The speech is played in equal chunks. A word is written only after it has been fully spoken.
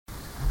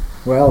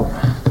Well,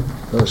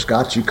 Brother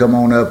Scott, you come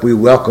on up. We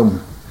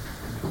welcome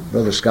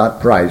Brother Scott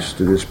Price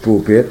to this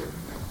pulpit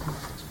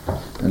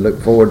and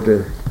look forward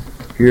to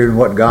hearing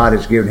what God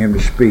has given him to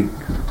speak.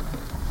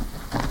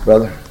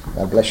 Brother,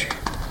 God bless you.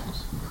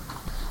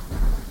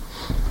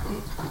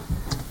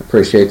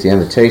 Appreciate the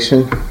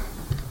invitation.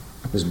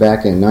 It was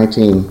back in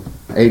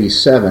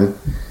 1987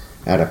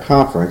 at a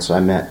conference. I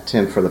met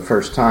Tim for the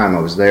first time. I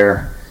was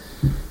there.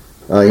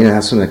 You know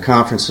how some of the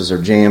conferences are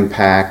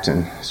jam-packed,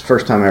 and it's the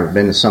first time I've ever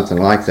been to something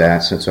like that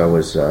since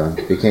I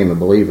became a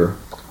believer.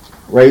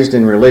 Raised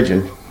in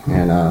religion,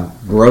 and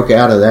broke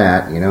out of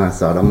that. You know, I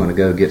thought I'm going to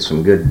go get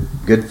some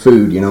good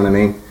food, you know what I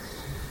mean?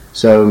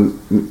 So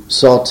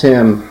saw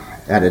Tim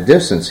at a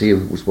distance. He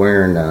was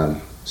wearing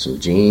some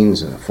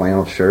jeans and a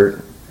flannel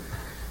shirt.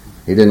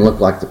 He didn't look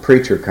like the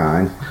preacher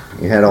kind.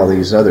 He had all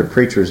these other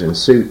preachers in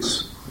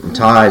suits and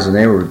ties, and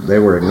they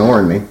were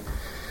ignoring me.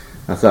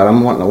 I thought,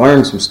 I'm wanting to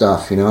learn some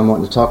stuff, you know. I'm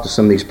wanting to talk to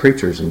some of these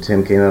preachers. And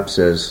Tim came up and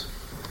says,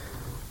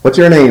 "What's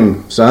your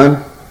name,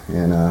 son?"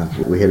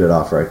 And we hit it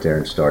off right there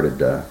and started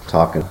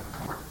talking.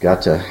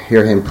 Got to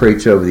hear him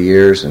preach over the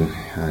years, and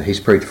he's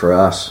preached for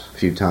us a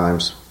few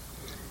times,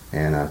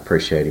 and I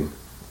appreciate him.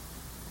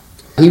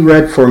 He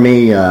read for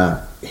me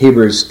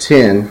Hebrews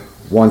 10,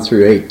 1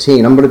 through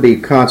 18. I'm going to be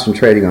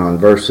concentrating on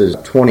verses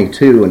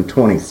 22 and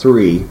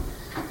 23,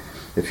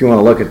 if you want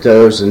to look at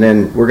those, and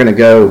then we're going to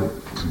go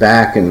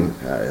back and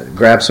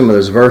grab some of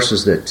those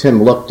verses that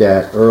Tim looked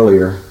at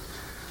earlier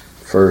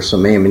for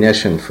some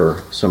ammunition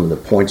for some of the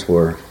points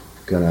we're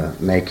going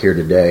to make here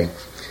today.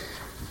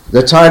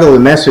 The title of the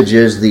message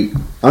is The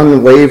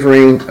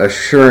Unwavering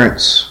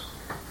Assurance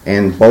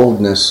and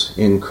Boldness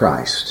in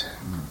Christ.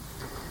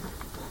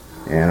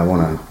 And I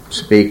want to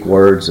speak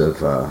words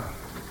of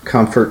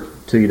comfort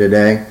to you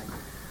today.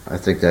 I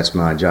think that's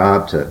my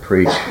job, to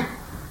preach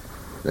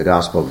the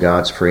gospel of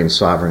God's free and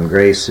sovereign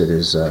grace.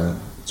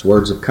 It's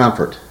words of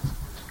comfort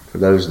for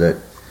those that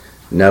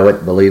know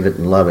it, believe it,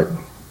 and love it.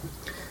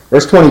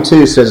 Verse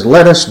 22 says,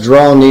 "Let us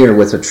draw near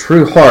with a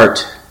true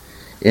heart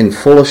in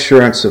full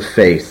assurance of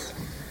faith,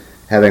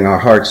 having our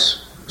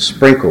hearts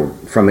sprinkled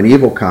from an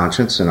evil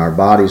conscience and our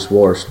bodies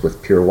washed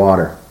with pure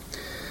water.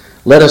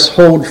 Let us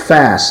hold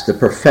fast the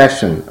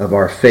profession of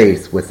our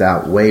faith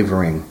without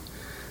wavering,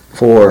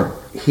 for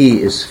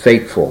he is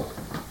faithful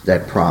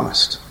that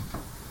promised."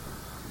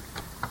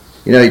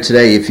 You know,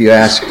 today, if you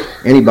ask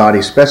anybody,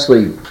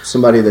 especially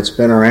somebody that's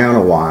been around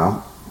a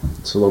while,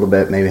 it's a little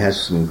bit, maybe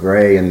has some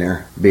gray in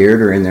their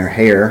beard or in their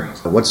hair,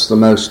 what's the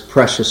most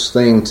precious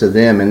thing to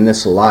them in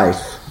this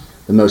life,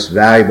 the most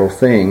valuable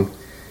thing,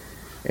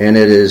 and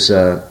it is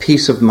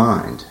peace of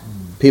mind.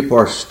 People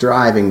are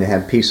striving to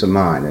have peace of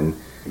mind, and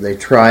they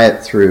try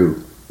it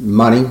through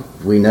money.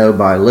 We know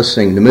by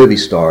listening to movie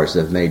stars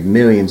that have made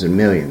millions and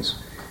millions,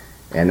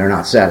 and they're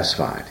not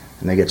satisfied.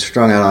 And they get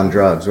strung out on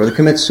drugs, or they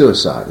commit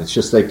suicide. It's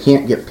just they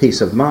can't get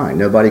peace of mind.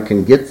 Nobody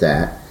can get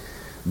that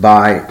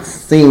by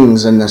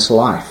things in this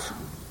life.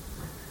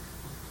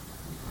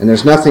 And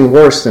there's nothing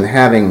worse than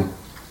having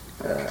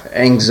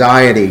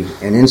anxiety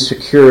and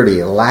insecurity,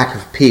 a lack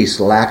of peace,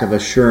 a lack of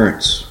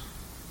assurance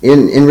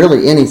in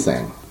really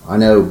anything. I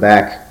know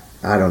back,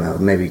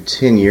 maybe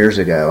 10 years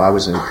ago, I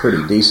was in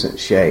pretty decent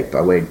shape.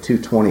 I weighed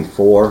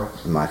 224,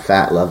 and my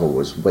fat level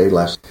was way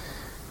less.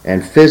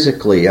 And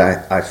physically,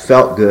 I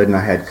felt good and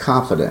I had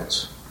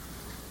confidence.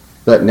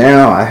 But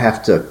now I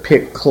have to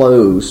pick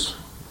clothes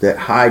that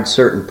hide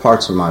certain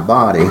parts of my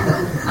body,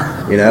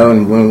 you know,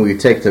 and when we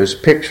take those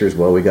pictures,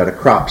 well, we got to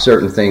crop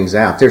certain things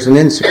out. There's an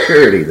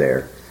insecurity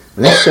there.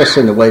 And that's just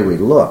in the way we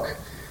look.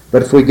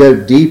 But if we go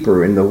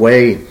deeper in the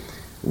way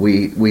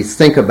we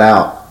think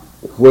about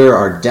where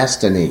our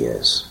destiny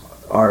is,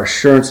 our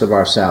assurance of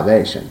our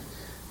salvation,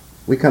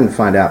 we come to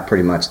find out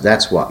pretty much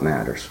that's what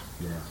matters.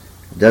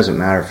 It doesn't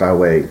matter if I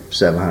weigh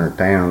 700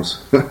 pounds.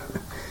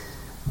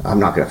 I'm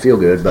not going to feel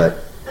good,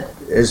 but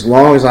as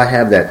long as I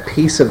have that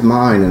peace of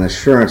mind and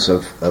assurance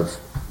of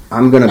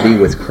I'm going to be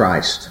with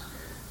Christ,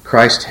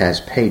 Christ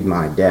has paid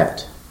my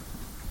debt.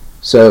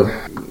 So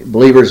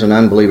believers and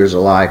unbelievers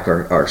alike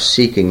are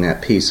seeking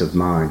that peace of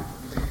mind.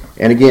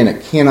 And again,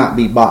 it cannot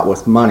be bought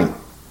with money.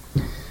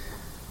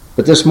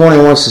 But this morning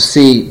I want us to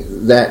see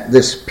that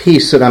this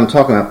peace that I'm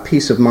talking about,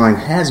 peace of mind,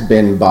 has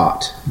been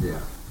bought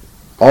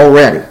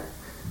already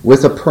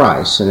with a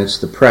price, and it's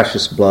the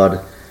precious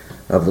blood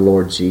of the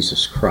Lord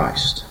Jesus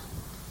Christ.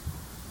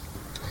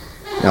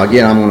 Now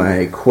again, I'm going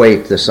to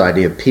equate this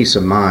idea of peace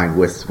of mind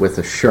with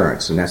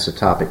assurance, and that's the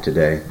topic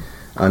today,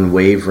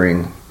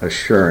 unwavering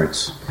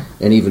assurance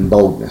and even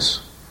boldness.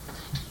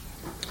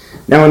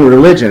 Now in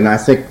religion, I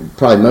think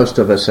probably most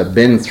of us have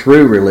been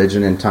through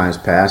religion in times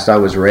past. I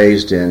was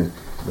raised in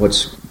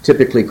what's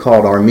typically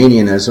called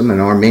Arminianism,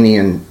 and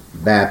Arminian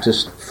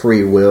Baptist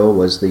free will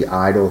was the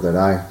idol that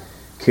I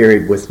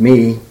carried with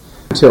me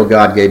until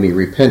God gave me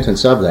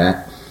repentance of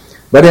that.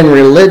 But in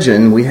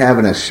religion, we have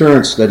an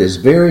assurance that is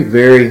very,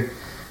 very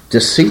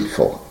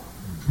deceitful.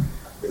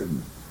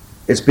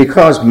 It's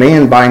because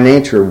man by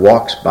nature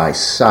walks by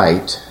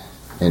sight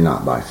and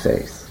not by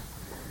faith.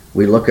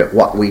 We look at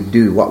what we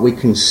do, what we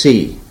can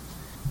see.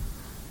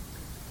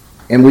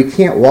 And we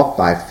can't walk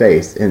by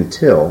faith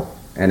until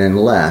and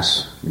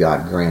unless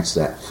God grants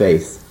that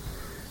faith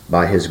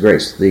by His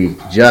grace. The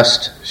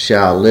just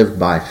shall live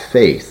by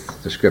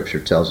faith, the Scripture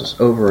tells us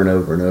over and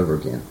over and over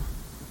again.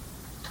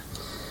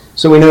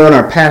 So we know in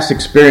our past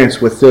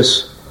experience with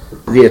this,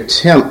 the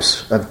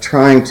attempts of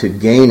trying to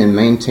gain and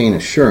maintain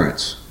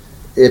assurance,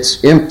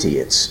 it's empty,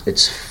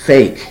 it's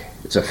fake.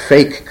 It's a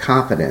fake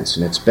confidence,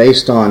 and it's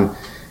based on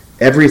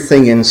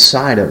everything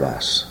inside of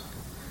us.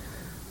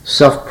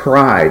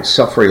 Self-pride,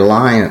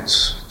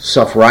 self-reliance,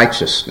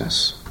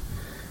 self-righteousness.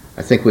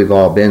 I think we've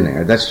all been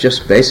there. That's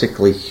just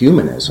basically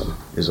humanism,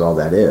 is all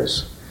that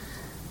is.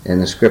 And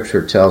the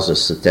Scripture tells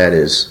us that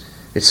it's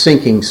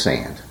sinking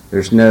sand.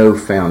 There's no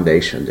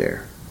foundation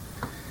there.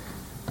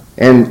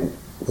 And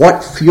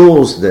what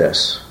fuels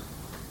this?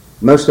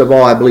 Most of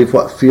all, I believe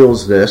what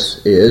fuels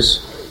this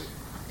is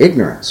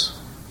ignorance.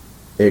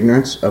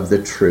 Ignorance of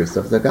the truth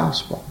of the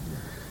gospel.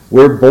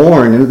 We're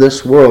born into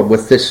this world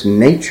with this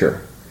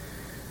nature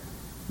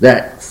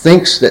that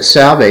thinks that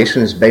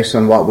salvation is based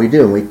on what we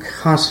do. And we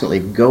constantly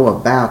go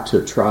about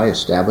to try to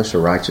establish a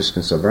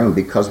righteousness of our own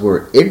because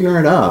we're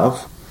ignorant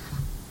of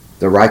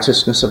the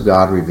righteousness of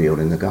God revealed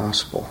in the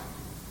gospel.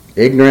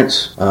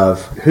 Ignorance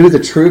of who the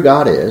true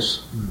God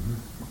is,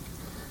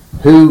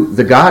 who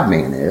the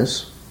God-man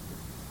is,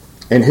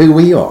 and who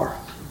we are.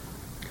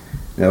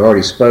 And I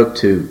already spoke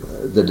to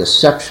the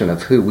deception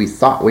of who we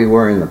thought we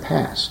were in the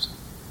past.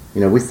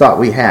 We thought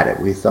we had it.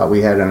 We thought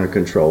we had it under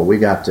control. We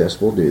got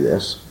this. We'll do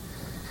this.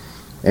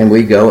 And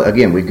we go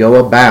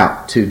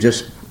about to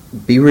just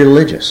be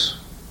religious,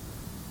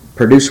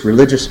 produce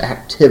religious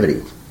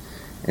activity.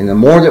 And the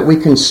more that we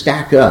can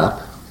stack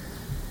up,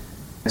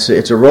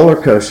 it's a roller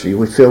coaster.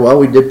 We feel, well,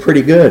 we did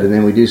pretty good, and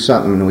then we do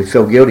something and we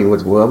feel guilty.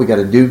 Well, we got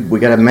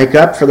to make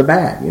up for the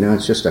bad.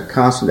 It's just a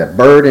constant. That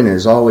burden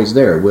is always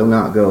there. It will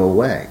not go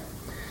away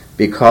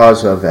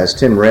because of, as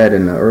Tim read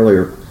in the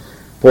earlier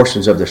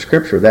portions of the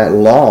Scripture, that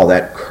law,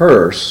 that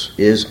curse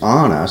is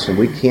on us, and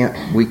we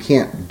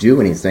can't do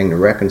anything to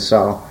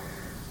reconcile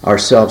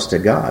ourselves to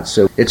God.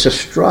 So it's a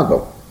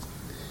struggle.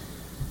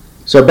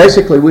 So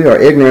basically, we are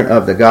ignorant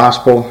of the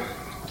gospel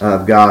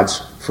of God's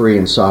free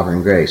and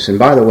sovereign grace. And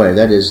by the way,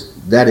 that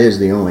is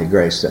the only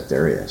grace that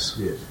there is.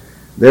 Yes.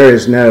 There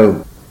is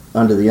no,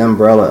 under the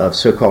umbrella of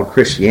so-called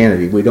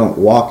Christianity, we don't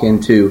walk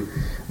into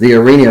the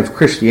arena of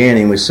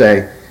Christianity and we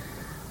say,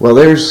 well,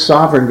 there's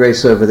sovereign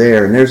grace over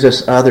there, and there's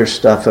this other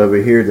stuff over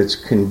here that's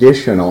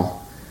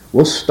conditional.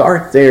 We'll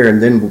start there, and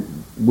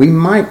then we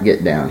might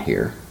get down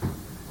here.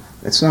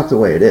 That's not the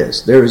way it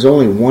is. There is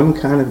only one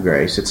kind of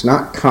grace. It's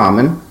not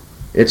common.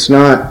 It's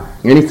not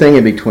anything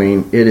in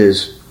between. It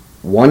is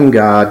one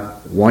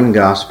God, one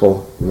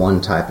gospel,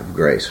 one type of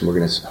grace. And we're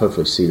going to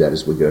hopefully see that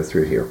as we go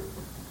through here.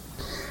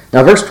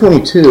 Now, verse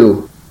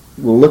 22,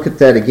 we'll look at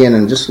that again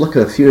and just look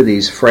at a few of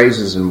these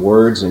phrases and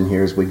words in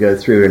here as we go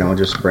through, and I'll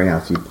just bring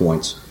out a few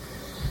points.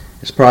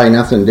 It's probably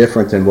nothing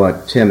different than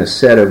what Tim has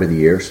said over the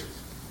years,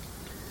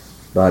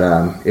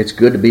 but it's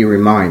good to be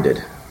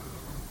reminded.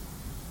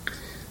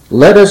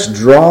 Let us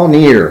draw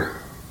near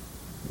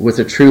with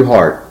a true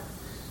heart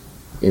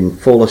in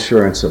full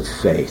assurance of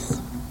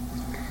faith.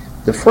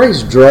 The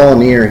phrase draw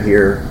near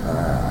here,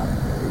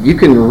 you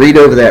can read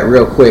over that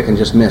real quick and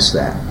just miss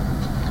that.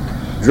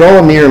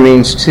 Draw near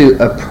means to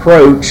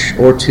approach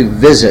or to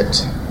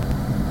visit.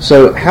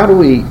 So how do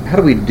we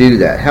do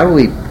that? How do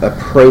we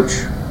approach,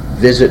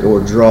 visit, or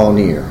draw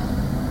near?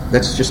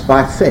 That's just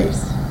by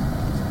faith.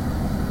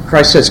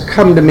 Christ says,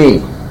 come to me.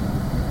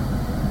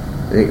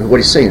 What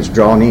he's saying is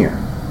draw near.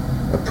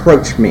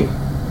 Approach me.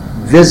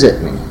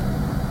 Visit me.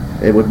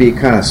 It would be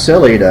kind of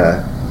silly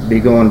to be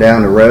going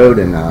down the road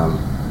and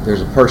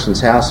there's a person's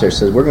house there that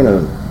says, we're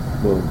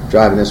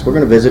driving this, we're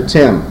going to visit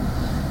Tim,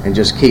 and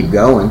just keep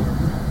going.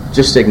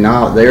 Just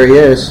acknowledge, there he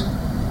is.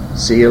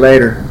 See you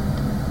later.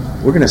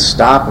 We're going to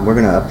stop and we're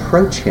going to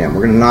approach him.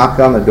 We're going to knock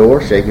on the door,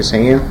 shake his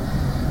hand,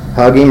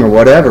 hug him or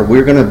whatever.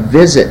 We're going to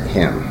visit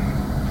him.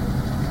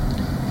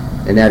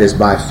 And that is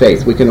by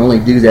faith. We can only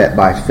do that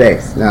by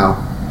faith.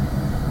 Now,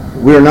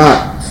 we're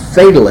not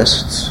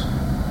fatalists.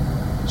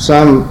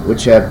 Some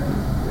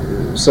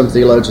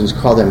theologians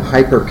call them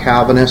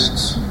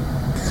hyper-Calvinists,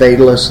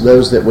 fatalists,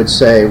 those that would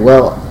say,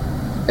 well,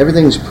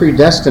 everything's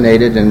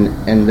predestinated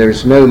and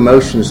there's no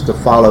motions to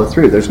follow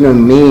through. There's no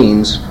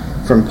means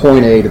from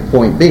point A to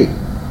point B.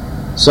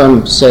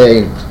 Some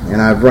say,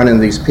 and I've run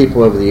into these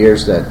people over the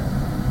years, that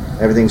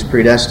everything's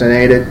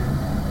predestinated,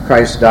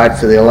 Christ died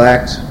for the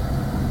elect,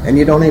 and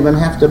you don't even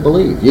have to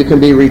believe. You can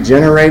be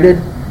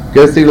regenerated,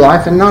 go through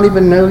life, and not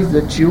even know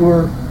that you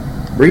were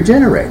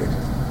regenerated.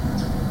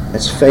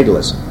 That's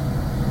fatalism.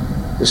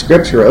 The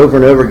Scripture over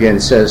and over again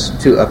says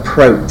to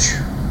approach,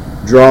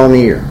 draw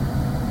near.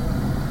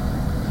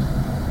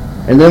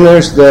 And then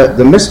there's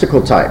the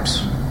mystical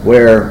types,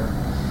 where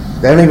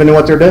they don't even know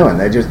what they're doing.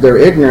 They're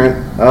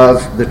ignorant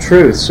of the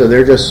truth, so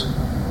they're just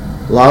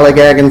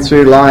lollygagging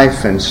through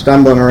life and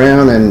stumbling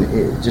around,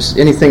 and just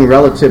anything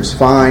relative's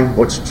fine.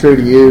 What's true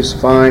to you is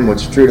fine.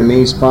 What's true to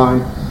me is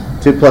fine.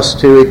 2 +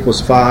 2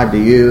 = 5 to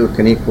you,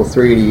 can equal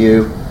 3 to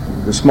you.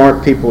 The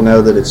smart people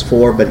know that it's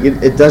 4, but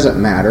it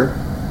doesn't matter.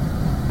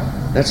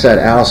 That's that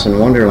Alice in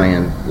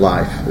Wonderland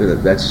life.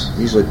 That's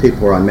usually people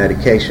who are on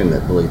medication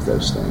that believe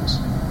those things.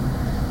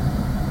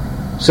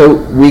 So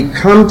we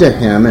come to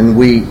him and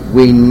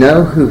we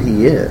know who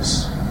he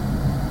is.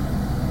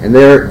 And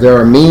there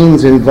are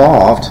means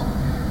involved.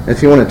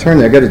 If you want to turn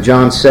there, go to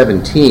John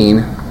 17.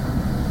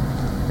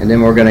 And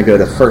then we're going to go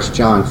to 1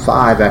 John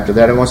 5 after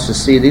that. I want us to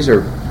see these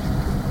are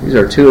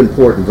 2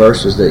 important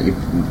verses that you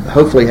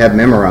hopefully have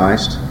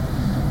memorized.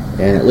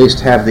 And at least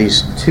have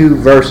these 2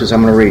 verses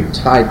I'm going to read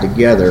tied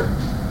together.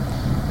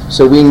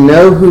 So we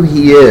know who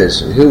he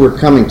is and who we're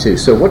coming to.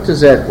 So what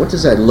does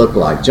that look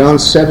like? John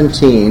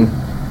 17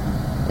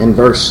 and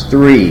verse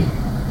 3.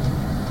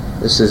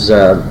 This is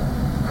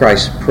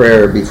Christ's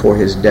prayer before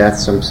his death.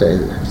 Some say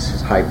it's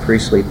his high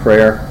priestly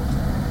prayer.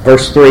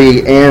 Verse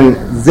 3, and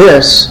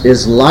this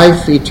is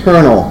life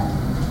eternal.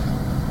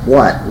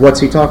 What's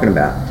he talking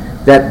about?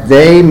 That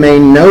they may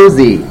know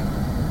thee,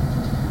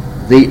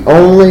 the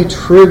only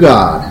true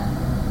God,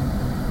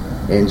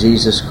 and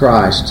Jesus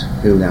Christ,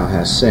 whom thou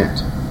hast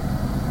sent.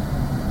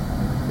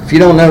 If you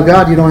don't know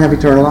God, you don't have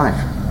eternal life.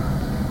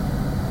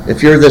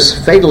 If you're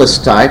this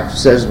fatalist type,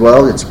 says,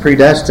 well, it's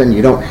predestined,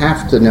 you don't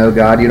have to know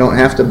God, you don't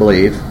have to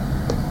believe.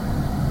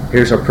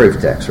 Here's our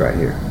proof text right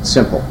here. It's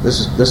simple.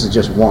 This is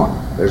just one.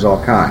 There's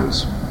all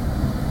kinds.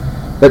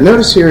 But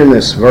notice here in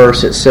this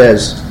verse it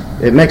says,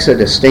 it makes a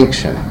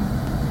distinction.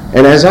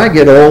 And as I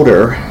get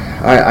older,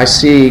 I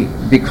see,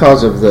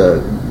 because of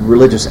the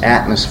religious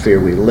atmosphere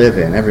we live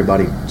in,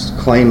 everybody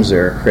claims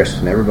they're a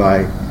Christian.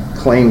 Everybody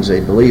claims they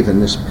believe in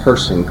this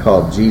person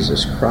called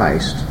Jesus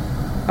Christ.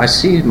 I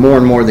see more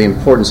and more the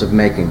importance of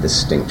making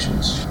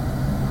distinctions.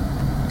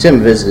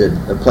 Tim visited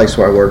a place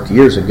where I worked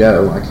years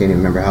ago. I can't even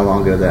remember how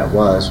long ago that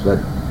was, but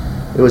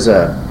it was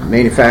a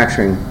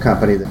manufacturing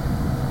company,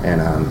 and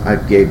I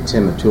gave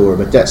Tim a tour.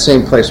 But that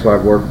same place where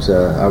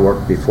I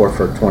worked before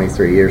for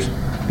 23 years,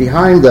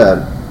 behind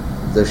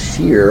the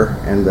shear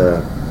and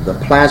the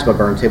plasma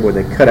burn table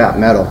where they cut out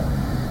metal,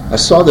 I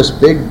saw this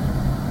big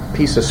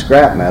piece of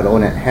scrap metal,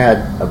 and it had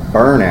a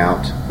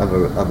burnout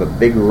of a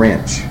big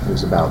wrench. It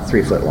was about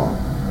 3 foot long.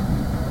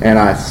 And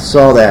I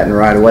saw that, and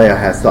right away I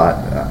had thought,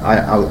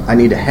 I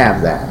need to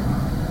have that.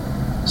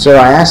 So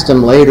I asked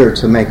him later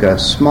to make a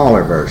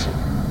smaller version,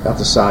 about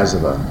the size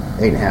of a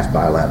 8.5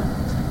 by 11.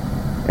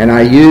 And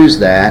I used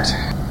that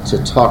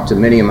to talk to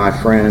many of my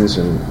friends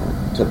and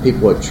to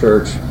people at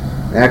church.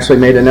 I actually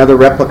made another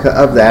replica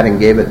of that and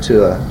gave it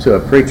to a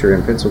preacher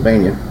in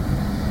Pennsylvania.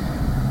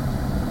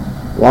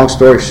 Long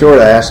story short,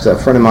 I asked a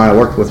friend of mine I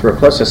worked with real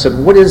close, I said,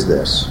 what is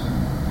this?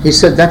 He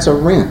said, that's a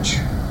wrench.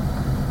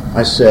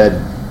 I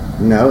said,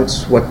 no,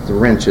 it's what the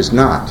wrench is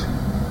not.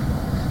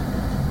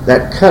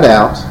 That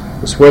cutout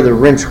was where the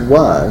wrench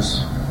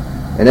was,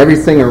 and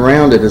everything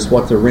around it is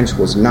what the wrench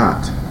was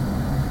not.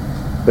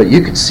 But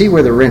you could see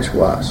where the wrench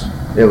was.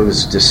 It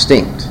was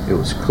distinct. It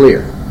was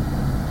clear.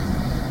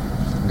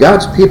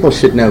 God's people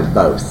should know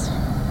both,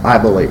 I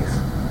believe.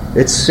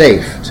 It's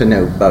safe to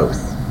know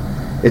both.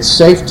 It's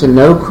safe to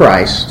know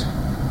Christ,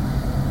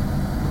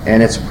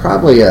 and it's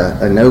probably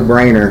a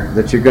no-brainer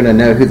that you're going to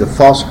know who the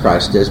false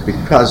Christ is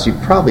because you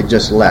probably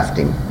just left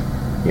him,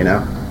 you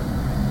know.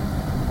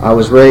 I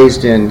was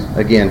raised in,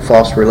 again,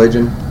 false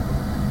religion,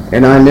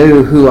 and I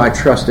knew who I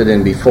trusted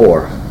in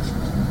before,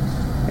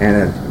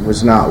 and it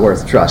was not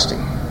worth trusting.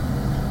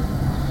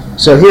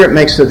 So here it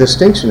makes the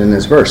distinction in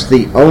this verse,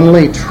 the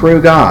only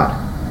true God.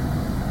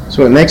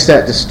 So it makes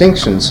that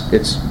distinction,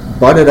 it's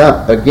butted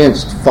up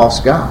against false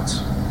gods.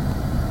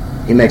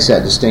 He makes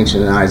that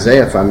distinction in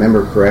Isaiah, if I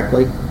remember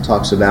correctly.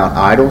 Talks about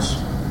idols.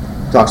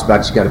 Talks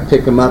about you got to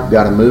pick them up,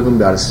 got to move them,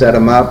 got to set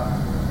them up.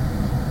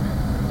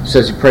 He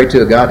says you pray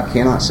to a God that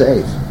cannot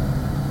save.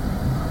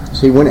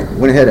 So he went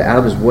ahead out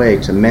of his way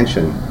to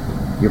mention,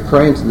 you're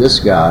praying to this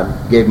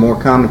God, gave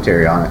more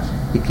commentary on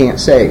it. He can't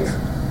save.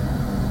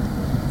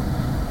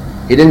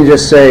 He didn't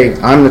just say,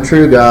 I'm the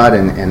true God,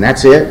 and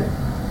that's it.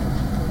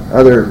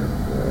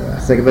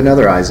 Think of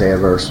another Isaiah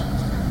verse.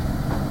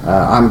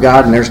 I'm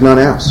God and there's none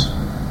else.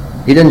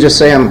 He didn't just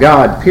say, I'm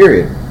God,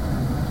 period,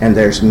 and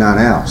there's none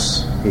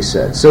else, he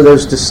said. So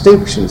those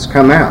distinctions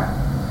come out.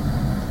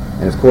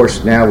 And of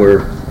course, now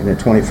we're in the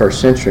 21st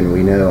century, and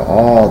we know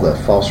all the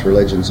false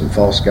religions and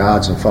false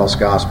gods and false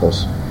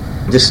gospels.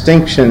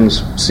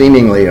 Distinctions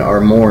seemingly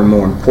are more and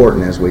more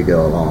important as we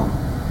go along.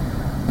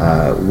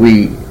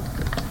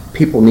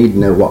 People need to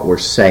know what we're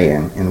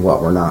saying and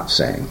what we're not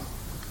saying.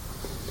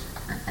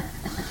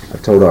 I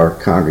told our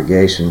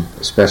congregation,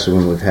 especially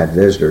when we've had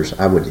visitors,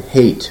 I wouldn't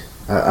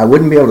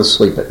be able to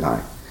sleep at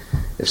night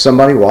if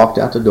somebody walked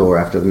out the door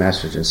after the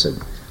message and said,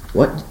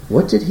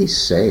 what did he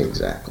say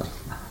exactly?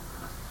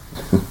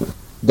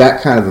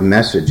 That kind of a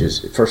message is,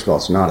 first of all,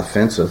 it's not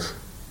offensive.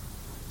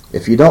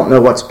 If you don't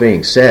know what's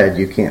being said,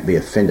 you can't be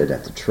offended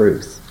at the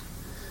truth.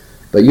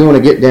 But you want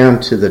to get down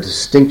to the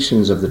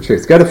distinctions of the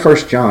truth. Go to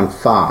 1 John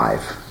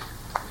 5.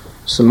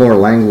 Some more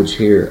language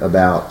here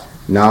about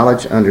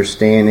knowledge,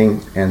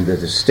 understanding, and the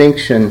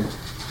distinction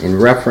in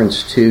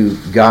reference to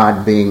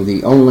God being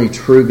the only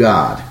true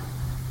God.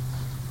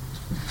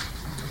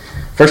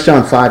 1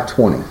 John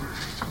 5:20.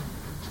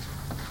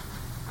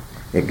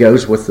 It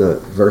goes with the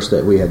verse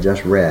that we had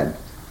just read.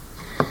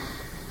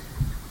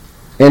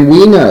 And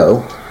we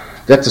know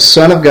that the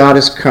Son of God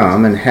has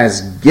come and has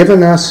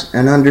given us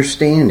an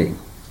understanding.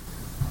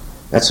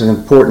 That's an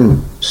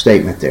important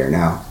statement there.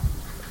 Now,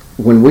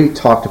 when we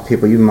talk to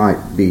people, you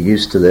might be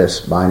used to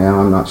this by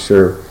now, I'm not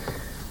sure,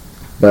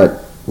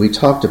 but we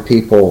talk to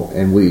people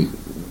and we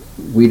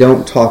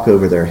don't talk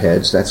over their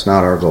heads. That's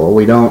not our goal.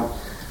 We don't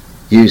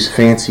use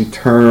fancy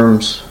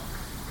terms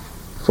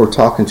for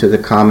talking to the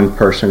common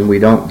person. We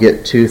don't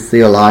get too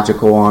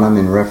theological on them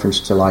in reference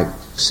to like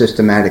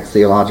systematic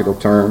theological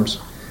terms.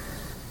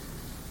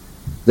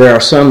 There are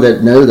some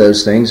that know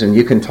those things and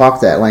you can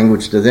talk that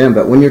language to them,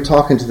 but when you're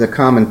talking to the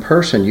common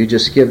person, you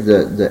just give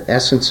the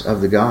essence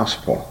of the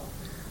gospel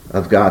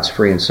of God's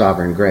free and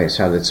sovereign grace,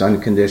 how that's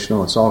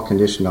unconditional, it's all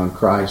conditioned on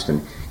Christ,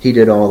 and He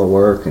did all the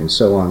work, and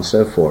so on and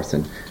so forth,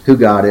 and who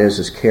God is,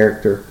 His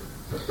character.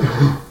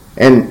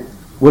 And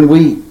when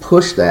we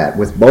push that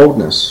with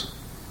boldness,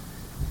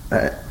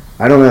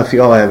 I don't know if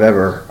you all have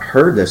ever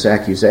heard this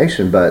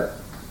accusation, but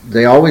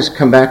they always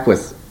come back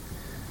with,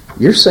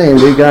 you're saying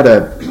we got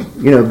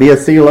to, be a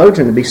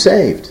theologian to be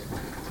saved.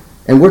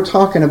 And we're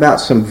talking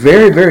about some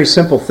very, very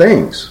simple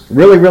things,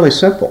 really, really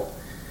simple.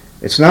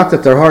 It's not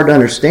that they're hard to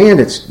understand,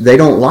 it's they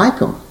don't like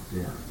them.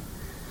 Yeah.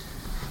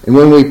 And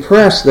when we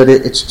press that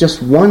it's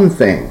just one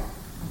thing,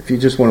 if you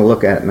just want to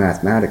look at it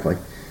mathematically,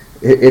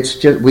 it's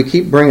just, we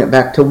keep bringing it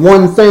back to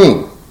one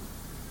thing.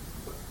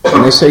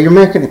 And they say, you're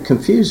making it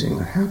confusing.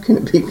 How can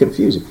it be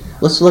confusing?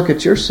 Let's look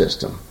at your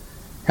system.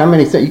 How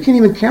many things? You can't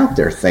even count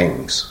their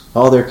things,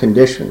 all their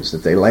conditions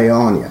that they lay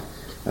on you,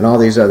 and all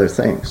these other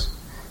things.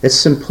 It's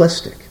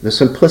simplistic. The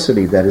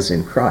simplicity that is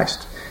in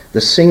Christ.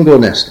 The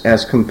singleness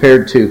as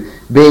compared to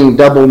being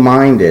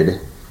double-minded.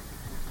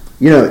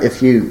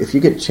 If you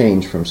get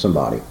change from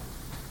somebody,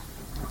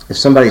 if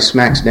somebody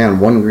smacks down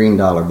 $1 green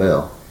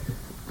bill,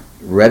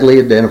 readily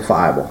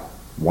identifiable,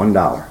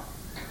 $1.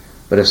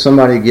 But if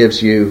somebody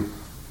gives you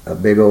a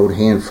big old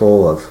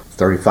handful of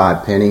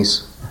 35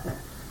 pennies,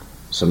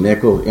 some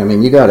nickel,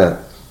 you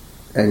gotta,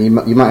 and you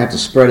might have to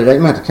spread it out. You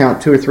might have to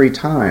count 2 or 3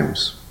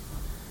 times.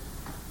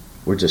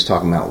 We're just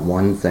talking about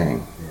one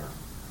thing,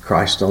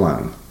 Christ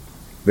alone.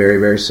 Very,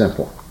 very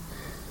simple.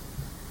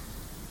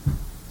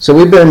 So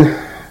we've been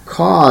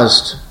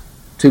caused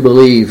to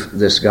believe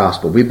this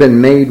gospel. We've been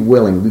made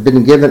willing. We've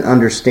been given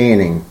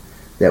understanding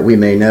that we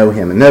may know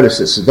Him. And notice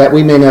this, that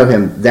we may know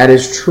Him. That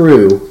is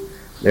true.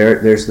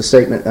 There's the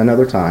statement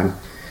another time.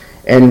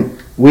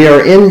 And we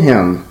are in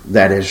Him,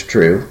 that is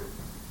true.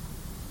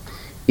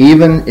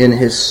 Even in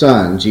His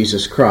Son,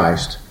 Jesus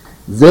Christ.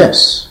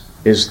 This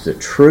is the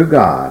true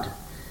God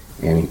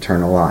and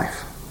eternal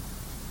life.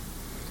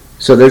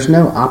 So there's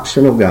no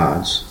optional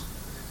gods.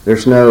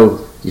 There's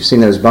no, you've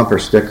seen those bumper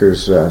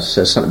stickers,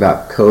 says something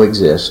about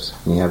coexist.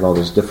 And you have all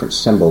these different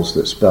symbols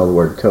that spell the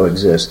word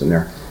coexist, and there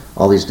are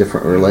all these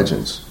different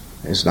religions.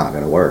 It's not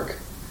going to work.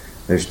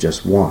 There's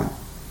just one.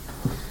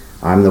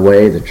 I'm the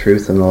way, the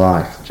truth, and the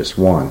life. Just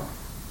one.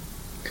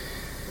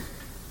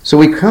 So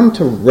we come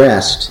to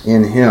rest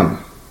in Him.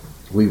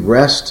 We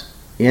rest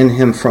in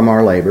Him from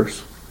our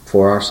labors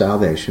for our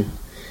salvation.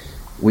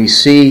 We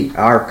see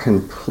our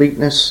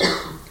completeness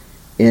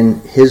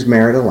in His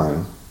merit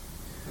alone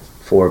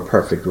for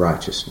perfect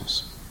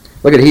righteousness.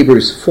 Look at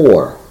Hebrews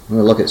 4. I'm going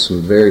to look at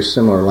some very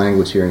similar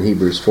language here in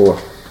Hebrews 4.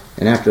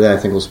 And after that, I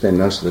think we'll spend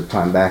most of the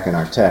time back in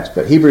our text.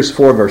 But Hebrews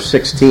 4, verse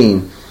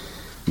 16,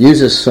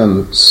 uses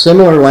some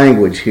similar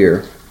language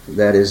here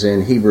that is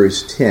in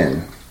Hebrews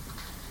 10.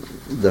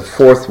 The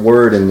fourth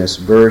word in this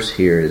verse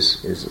here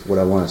is what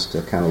I want us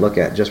to kind of look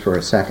at just for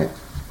a second.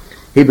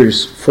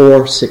 Hebrews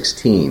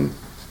 4:16.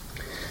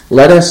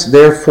 Let us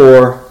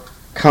therefore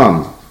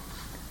come.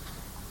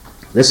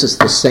 This is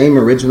the same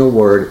original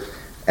word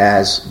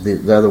as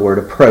the other word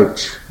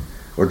approach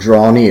or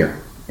draw near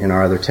in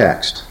our other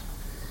text.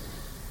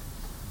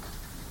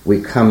 We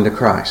come to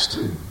Christ.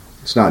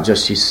 It's not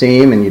just you see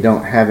Him and you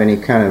don't have any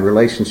kind of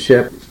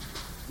relationship.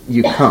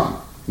 You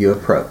come. You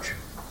approach.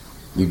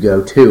 You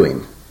go to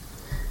Him.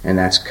 And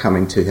that's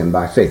coming to Him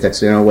by faith. That's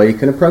the only way you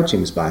can approach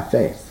Him is by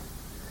faith.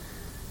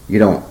 You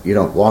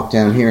don't walk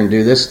down here and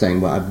do this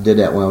thing. Well, I did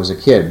that when I was a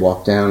kid.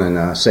 Walk down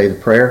and say the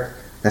prayer.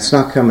 That's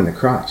not coming to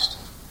Christ.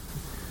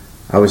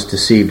 I was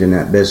deceived in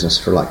that business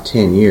for like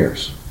 10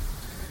 years.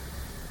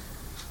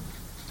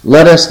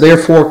 Let us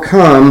therefore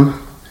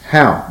come,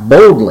 how?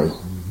 Boldly.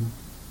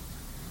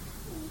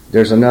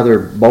 There's another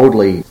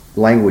boldly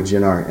language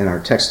in our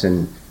text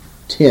in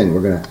 10.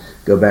 We're going to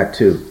go back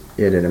to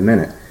it in a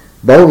minute.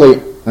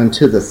 Boldly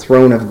unto the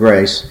throne of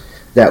grace,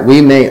 that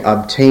we may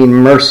obtain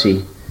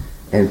mercy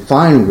and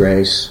find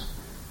grace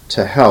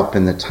to help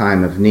in the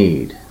time of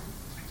need.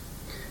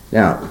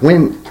 Now,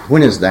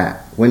 when is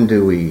that? When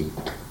do we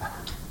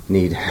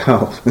need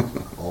help?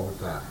 All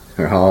the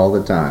time. All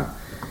the time.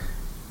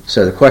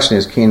 So the question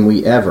is, can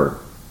we ever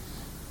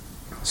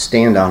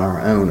stand on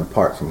our own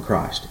apart from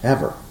Christ?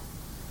 Ever?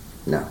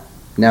 No,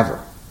 never.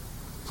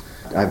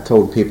 I've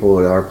told people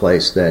at our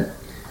place that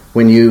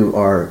when you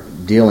are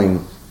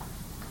dealing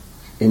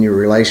in your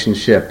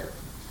relationship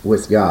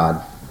with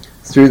God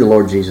through the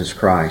Lord Jesus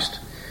Christ,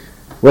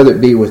 whether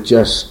it be with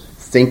just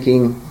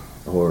thinking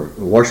or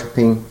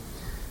worshiping,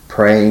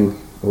 praying,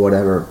 or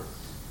whatever.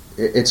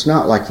 It's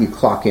not like you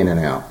clock in and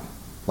out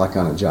like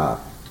on a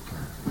job.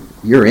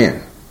 You're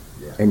in,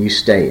 and you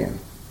stay in.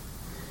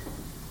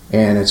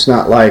 And it's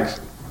not like,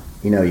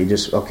 you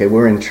just, okay,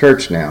 we're in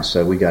church now,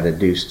 so we got to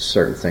do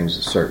certain things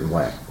a certain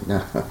way. No.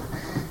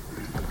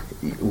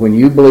 When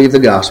you believe the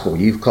gospel,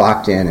 you've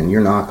clocked in and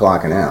you're not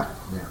clocking out.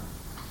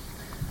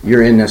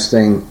 You're in this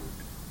thing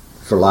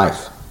for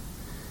life.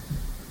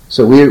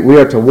 So we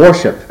are to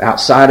worship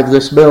outside of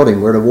this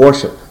building. We're to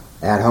worship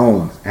at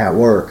home, at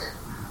work,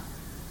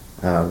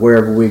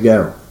 wherever we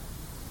go.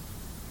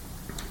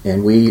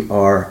 And we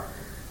are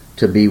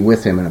to be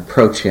with Him and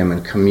approach Him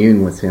and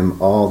commune with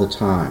Him all the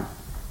time.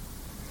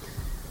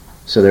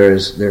 So there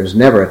is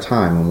never a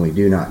time when we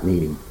do not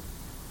need Him.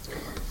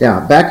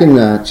 Now, back in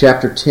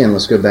chapter 10,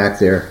 let's go back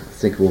there. I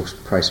think we'll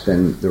probably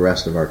spend the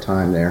rest of our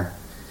time there.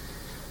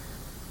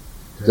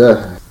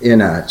 In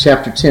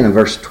chapter 10 and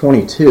verse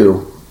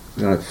 22,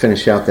 I'm going to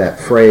finish out that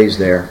phrase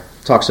there.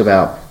 It talks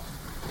about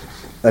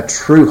a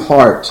true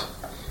heart.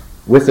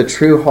 With a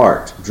true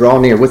heart. Draw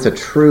near with a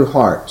true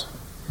heart.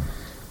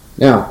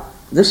 Now,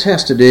 this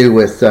has to do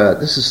with,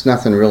 this is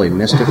nothing really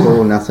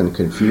mystical, nothing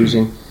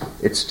confusing.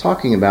 It's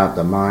talking about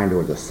the mind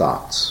or the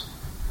thoughts.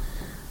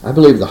 I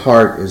believe the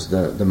heart is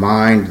the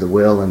mind, the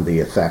will, and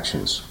the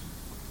affections.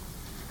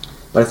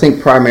 But I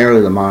think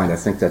primarily the mind. I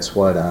think that's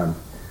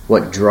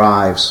what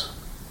drives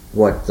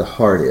what the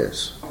heart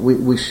is.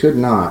 We should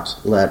not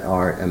let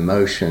our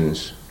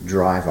emotions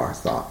drive our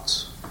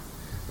thoughts,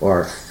 or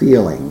our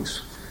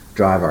feelings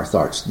drive our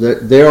thoughts.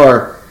 There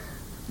are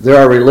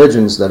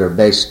religions that are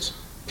based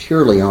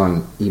purely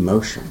on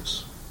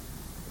emotions.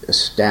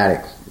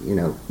 Ecstatic,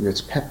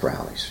 it's pep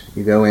rallies.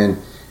 You go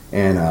in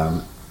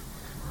and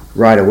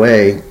right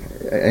away,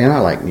 and I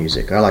like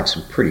music. I like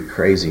some pretty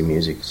crazy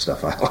music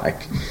stuff I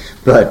like.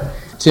 But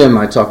Tim,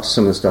 I talked to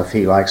some of the stuff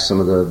he likes, some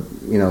of the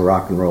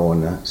rock and roll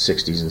in the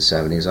 60s and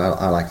 70s.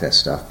 I like that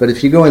stuff. But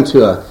if you go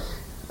into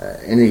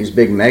these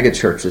big mega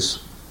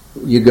churches,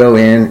 you go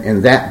in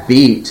and that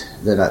beat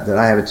that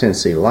I have a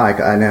tendency to like,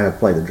 I know how to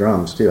play the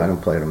drums too. I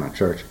don't play it in my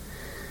church.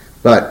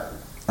 But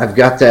I've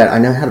got that, I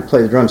know how to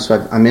play the drums,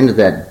 so I'm into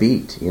that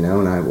beat,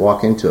 and I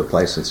walk into a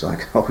place that's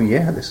like, oh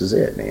yeah, this is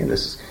it, man.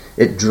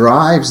 It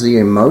drives the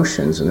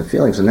emotions and the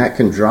feelings, and that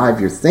can drive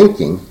your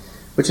thinking,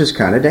 which is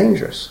kind of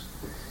dangerous.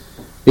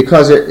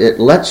 Because it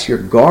lets your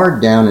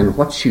guard down in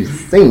what you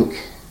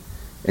think,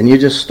 and you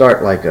just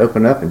start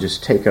open up and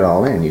just take it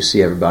all in. You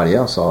see everybody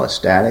else all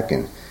ecstatic,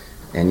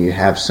 and you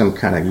have some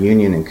kind of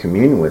union and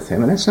communion with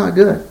Him, and that's not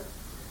good.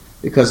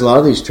 Because a lot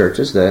of these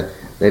churches,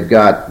 they've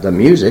got the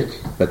music,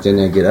 but then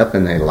they get up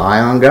and they lie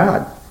on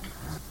God.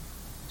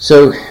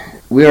 So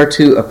we are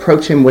to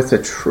approach Him with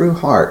a true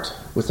heart,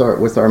 with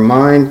our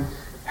mind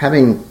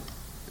having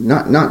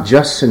not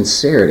just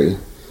sincerity,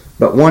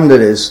 but one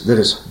that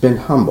has been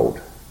humbled,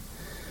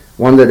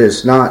 one that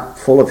is not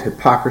full of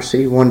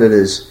hypocrisy, one that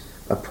is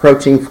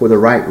approaching for the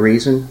right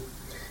reason.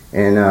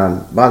 And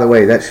by the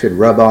way, that should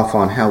rub off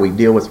on how we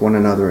deal with one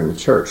another in the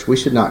church. We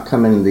should not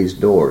come into these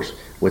doors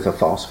with a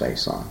false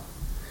face on.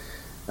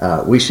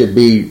 We should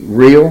be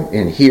real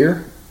in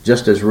here,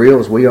 just as real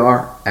as we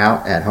are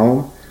out at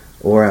home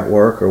or at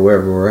work or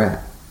wherever we're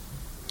at.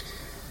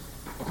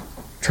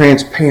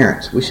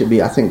 Transparent.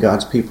 I think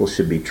God's people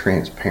should be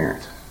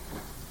transparent.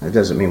 That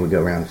doesn't mean we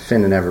go around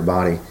offending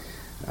everybody.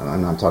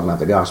 I'm not talking about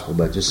the gospel,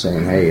 but just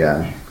saying, hey,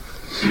 I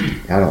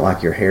don't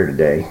like your hair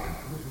today.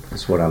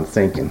 That's what I'm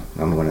thinking.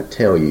 I'm going to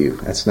tell you.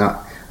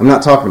 I'm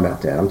not talking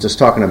about that. I'm just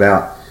talking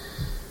about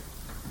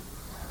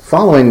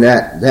following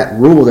that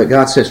rule that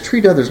God says,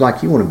 treat others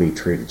like you want to be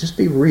treated. Just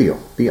be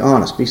real, be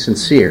honest, be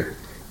sincere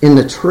in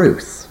the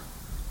truth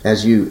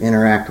as you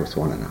interact with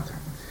one another.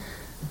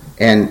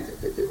 And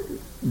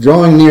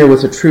drawing near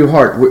with a true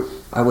heart,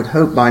 I would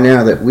hope by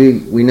now that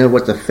we know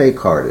what the fake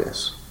heart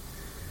is.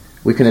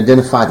 We can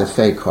identify the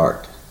fake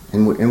heart,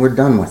 and we're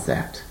done with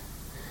that.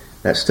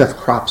 That stuff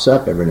crops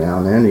up every now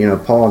and then.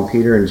 Paul and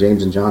Peter and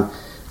James and John,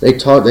 they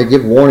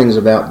give warnings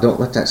about don't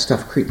let that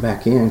stuff creep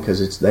back in because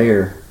it's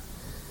there.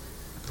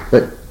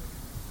 But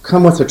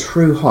come with a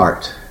true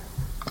heart,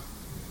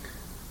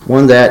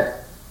 one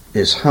that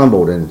is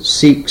humbled and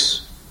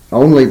seeks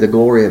only the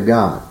glory of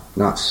God,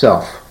 not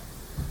self.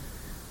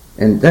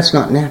 And that's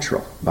not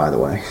natural, by the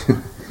way.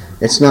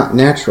 It's not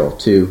natural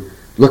to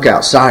look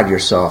outside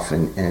yourself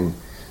and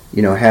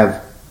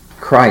have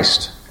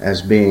Christ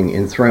as being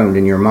enthroned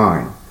in your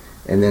mind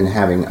and then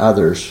having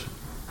others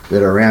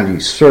that are around you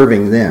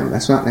serving them.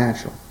 That's not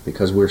natural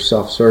because we're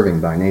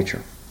self-serving by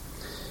nature.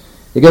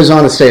 It goes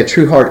on to say, a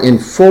true heart in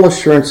full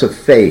assurance of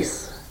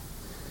faith.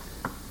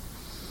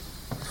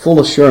 Full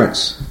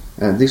assurance.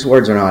 And these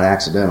words are not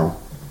accidental.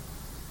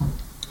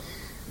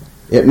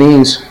 It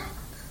means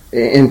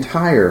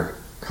entire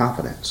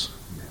confidence.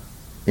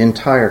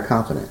 Entire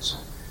confidence.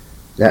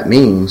 That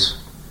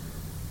means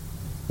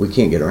we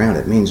can't get around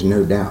it. It means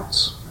no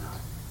doubts.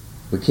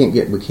 We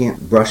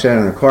can't brush that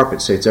under the carpet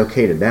and say it's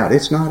okay to doubt.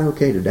 It's not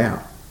okay to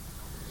doubt.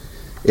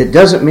 It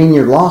doesn't mean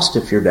you're lost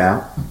if you're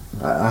doubt.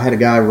 I had a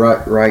guy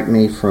write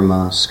me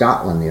from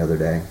Scotland the other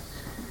day,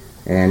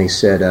 and he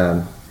said,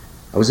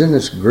 I was in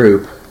this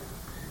group,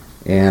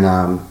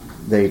 and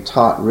they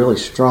taught really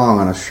strong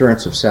on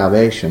assurance of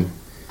salvation,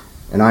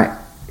 and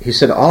he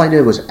said, all I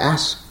did was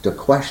ask a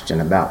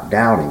question about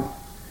doubting,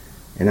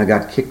 and I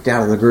got kicked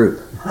out of the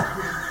group.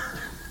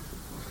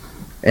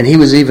 And he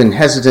was even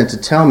hesitant to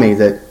tell me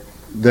that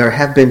there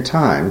have been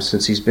times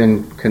since he's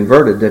been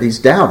converted that he's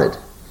doubted.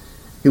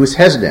 He was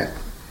hesitant,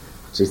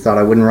 because he thought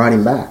I wouldn't write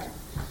him back.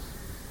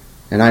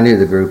 And I knew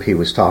the group he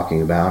was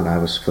talking about, and I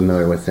was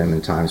familiar with them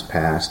in times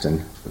past,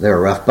 and they're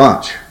a rough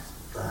bunch,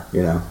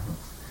 you know.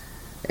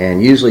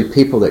 And usually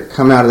people that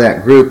come out of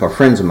that group are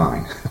friends of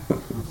mine.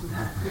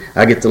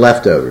 I get the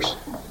leftovers.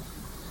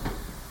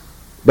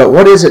 But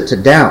what is it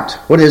to doubt?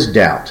 What is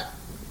doubt?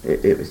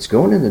 It's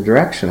going in the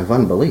direction of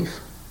unbelief.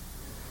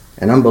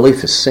 And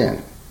unbelief is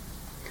sin.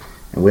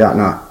 And we ought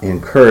not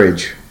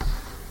encourage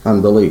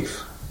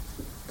unbelief.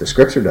 The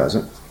Scripture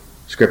doesn't.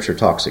 Scripture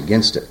talks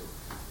against it.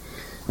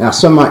 Now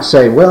some might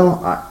say,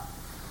 well,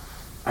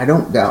 I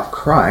don't doubt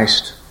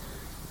Christ,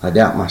 I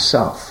doubt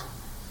myself.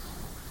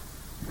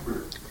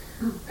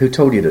 Who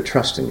told you to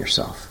trust in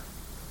yourself?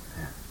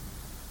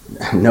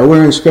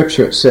 Nowhere in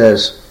Scripture it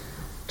says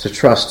to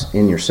trust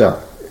in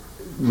yourself.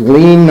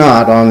 Lean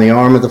not on the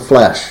arm of the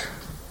flesh.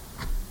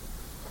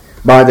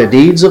 By the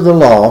deeds of the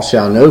law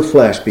shall no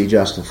flesh be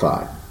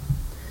justified.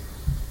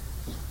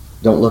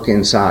 Don't look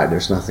inside.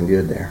 There's nothing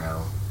good there.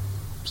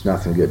 There's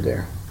nothing good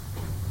there.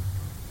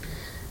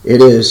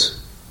 It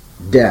is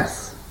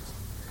death.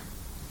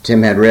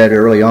 Tim had read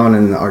early on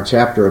in our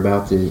chapter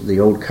about the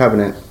old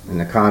covenant and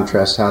the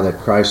contrast, how that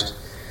Christ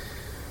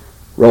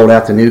rolled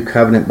out the new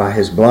covenant by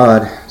his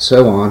blood,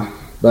 so on.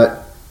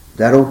 But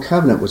that old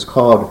covenant was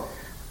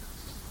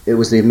it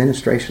was the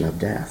administration of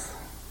death.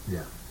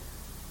 Yeah.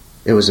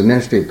 It was a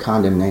ministry of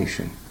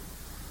condemnation.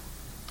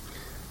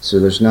 So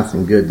there's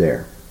nothing good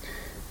there.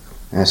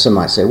 And some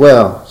might say,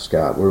 well,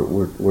 Scott,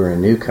 we're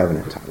in new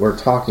covenant time. We're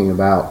talking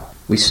about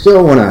we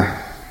still want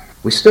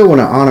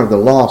to honor the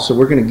law, so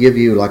we're going to give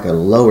you like a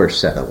lower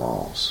set of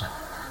laws,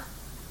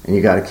 and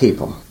you got to keep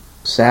them.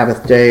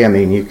 Sabbath day, I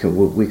mean,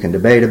 we can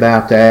debate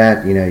about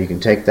that. You know, you can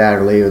take that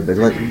or leave it,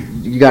 but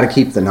you got to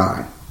keep the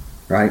 9,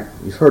 right?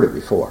 You've heard it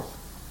before.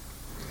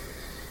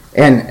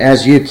 And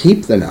as you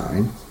keep the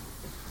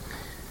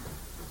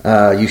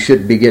 9, you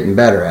should be getting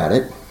better at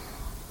it,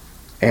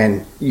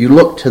 and you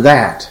look to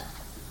that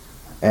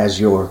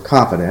as your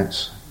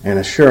confidence and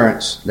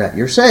assurance that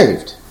you're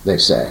saved, they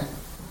say.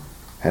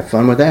 Have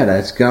fun with that.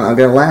 It's not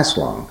going to last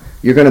long.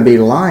 You're going to be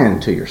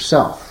lying to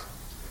yourself.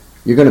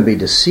 You're going to be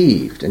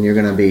deceived, and you're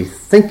going to be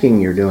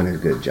thinking you're doing a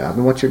good job.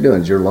 And what you're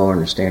doing is you're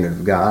lowering the standard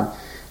of God,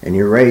 and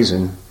you're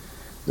raising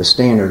the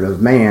standard of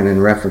man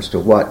in reference to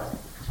what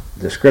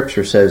the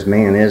Scripture says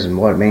man is and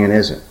what man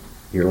isn't.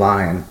 You're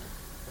lying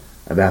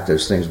about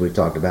those things we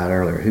talked about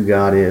earlier. Who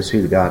God is,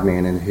 who the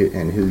God-man, and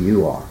who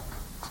you are.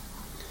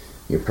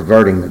 You're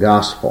perverting the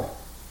gospel.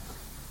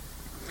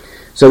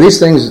 So these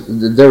things,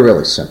 they're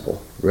really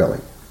simple, really.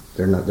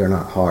 They're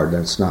not hard.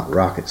 It's not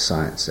rocket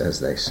science, as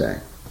they say.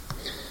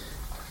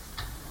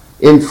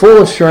 In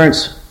full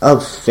assurance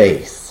of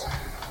faith,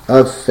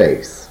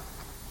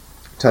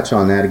 touch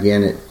on that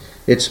again.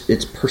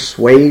 It's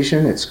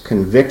persuasion, it's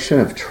conviction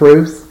of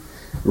truth,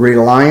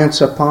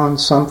 reliance upon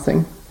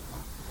something.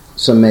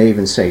 Some may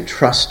even say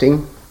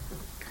trusting.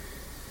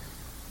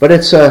 But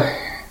it's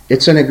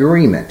an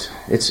agreement.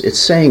 It's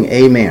saying,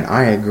 amen,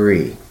 I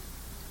agree.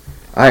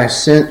 I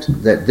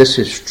assent that this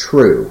is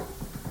true,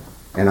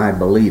 and I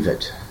believe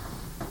it.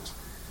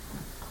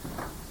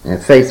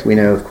 And faith, we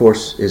know, of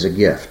course, is a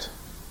gift.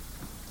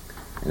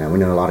 And we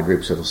know a lot of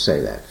groups that will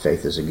say that.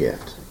 Faith is a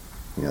gift.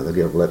 You know, they'll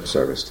give lip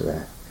service to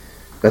that.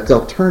 But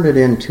they'll turn it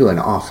into an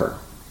offer.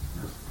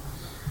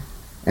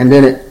 And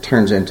then it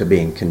turns into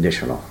being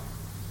conditional.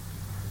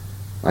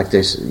 Like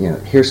this, you know,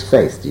 here's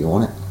faith. Do you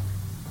want it?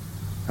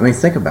 I mean,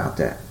 think about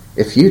that.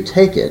 If you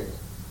take it,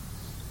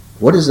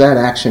 what is that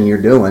action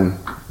you're doing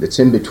that's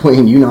in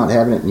between you not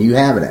having it and you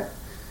having it?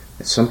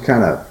 It's some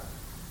kind of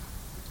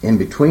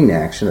in-between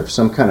action of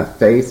some kind of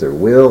faith or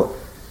will.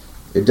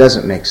 It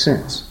doesn't make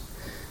sense.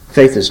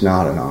 Faith is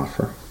not an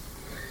offer.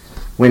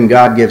 When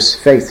God gives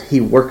faith, He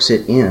works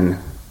it in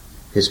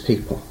His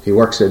people. He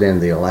works it in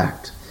the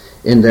elect.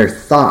 In their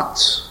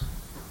thoughts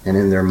and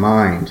in their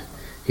mind,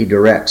 He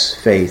directs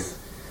faith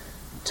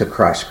to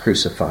Christ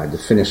crucified, the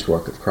finished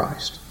work of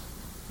Christ.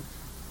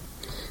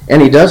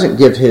 And He doesn't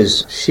give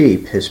His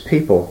sheep, His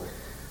people,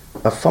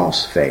 a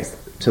false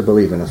faith to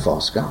believe in a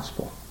false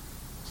gospel.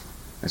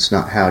 That's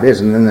not how it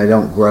is. And then they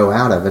don't grow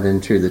out of it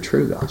into the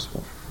true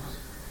gospel.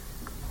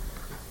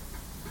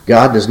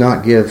 God does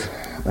not give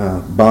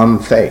bum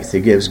faith.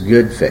 He gives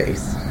good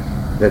faith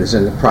that is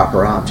in the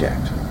proper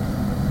object.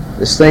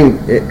 This thing,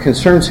 it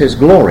concerns His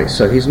glory,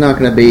 so He's not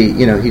going to be,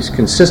 you know, He's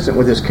consistent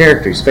with His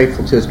character. He's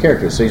faithful to His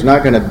character, so He's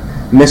not going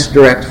to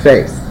misdirect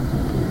faith.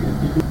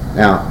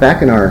 Now,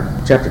 back in our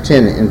chapter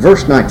 10, in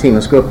verse 19,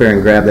 let's go up there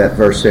and grab that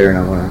verse there, and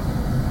I want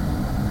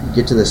to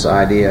get to this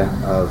idea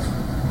of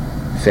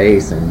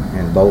faith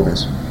and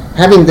boldness.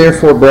 Having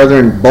therefore,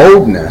 brethren,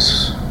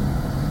 boldness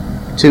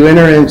to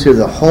enter into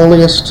the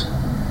holiest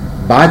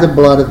by the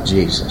blood of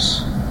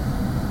Jesus.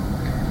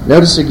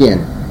 Notice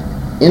again,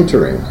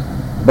 entering,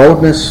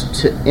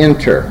 boldness to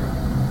enter.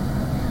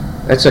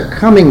 That's a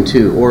coming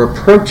to or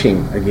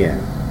approaching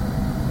again.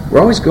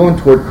 We're always going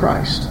toward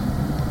Christ,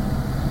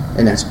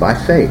 and that's by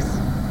faith.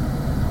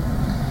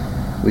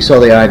 We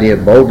saw the idea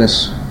of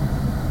boldness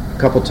a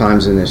couple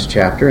times in this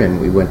chapter, and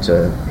we went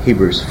to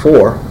Hebrews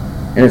 4,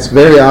 and it's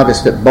very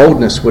obvious that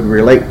boldness would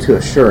relate to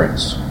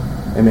assurance.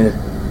 I mean,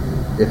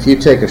 if you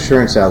take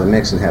assurance out of the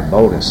mix and have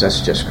boldness, that's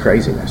just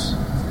craziness.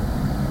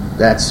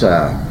 That's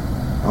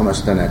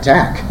almost an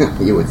attack,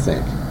 you would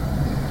think.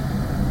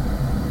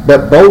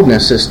 But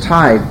boldness is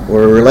tied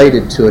or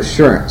related to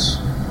assurance.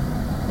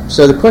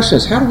 So the question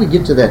is, how do we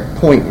get to that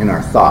point in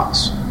our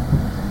thoughts,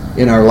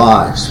 in our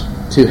lives,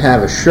 to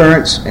have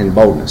assurance and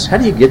boldness? How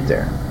do you get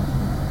there?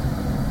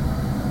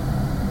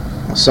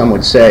 Well, some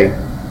would say,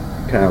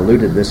 kind of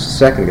alluded to this a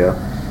second ago,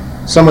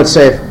 some would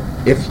say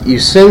if you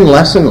sin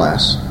less and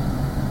less,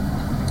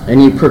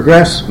 and you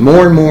progress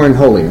more and more in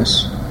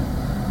holiness,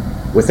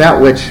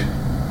 without which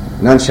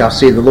none shall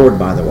see the Lord,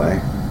 by the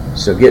way.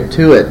 So get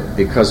to it,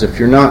 because if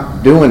you're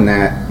not doing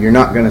that, you're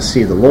not going to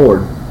see the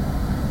Lord.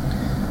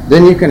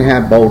 Then you can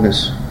have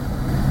boldness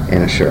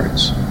and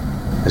assurance.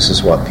 This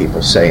is what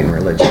people say in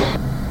religion.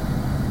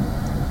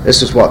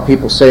 This is what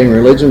people say in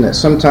religion that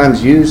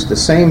sometimes use the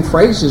same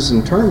phrases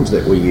and terms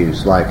that we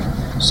use, like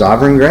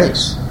sovereign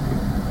grace,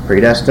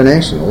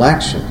 predestination,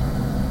 election,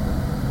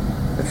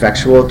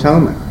 effectual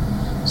atonement.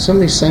 Some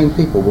of these same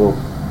people will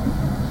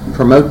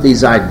promote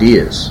these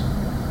ideas.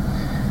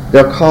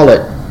 They'll call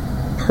it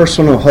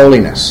personal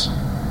holiness,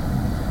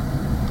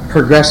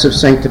 progressive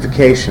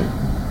sanctification,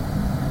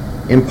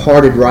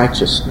 imparted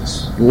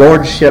righteousness,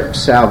 lordship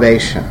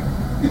salvation.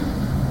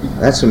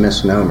 That's a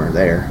misnomer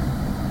there.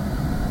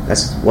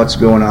 That's what's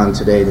going on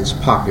today that's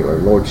popular,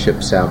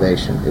 lordship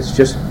salvation. It's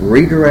just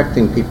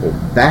redirecting people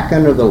back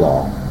under the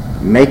law,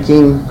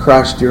 making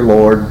Christ your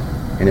Lord.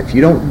 And if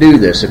you don't do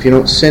this, if you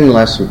don't sin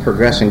less and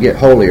progress and get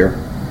holier,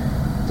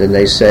 then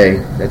they say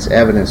that's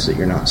evidence that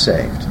you're not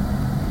saved.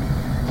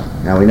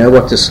 Now we know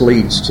what this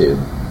leads to.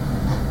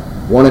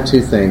 One of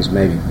two things,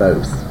 maybe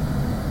both.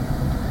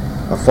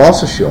 A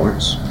false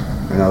assurance,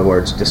 in other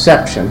words,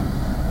 deception,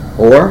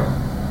 or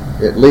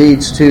it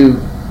leads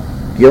to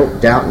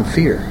guilt, doubt, and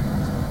fear.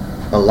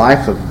 A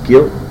life of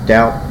guilt,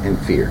 doubt, and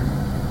fear.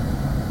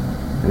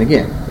 And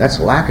again, that's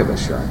lack of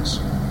assurance.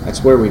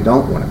 That's where we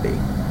don't want to be.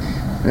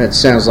 And it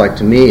sounds like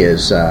to me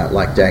is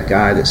like that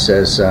guy that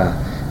says,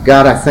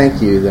 God, I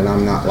thank you that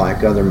I'm not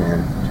like other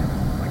men,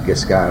 like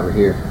this guy over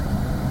here.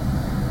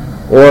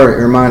 Or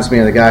it reminds me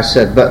of the guy who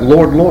said, but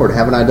Lord, Lord,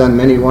 haven't I done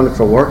many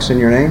wonderful works in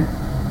your name?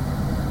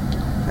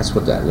 That's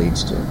what that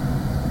leads to.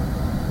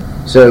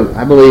 So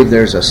I believe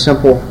there's a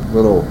simple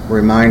little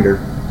reminder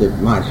that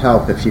might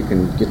help if you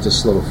can get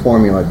this little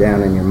formula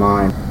down in your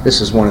mind. This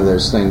is one of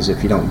those things,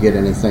 if you don't get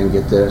anything,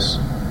 get this.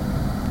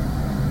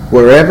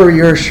 Wherever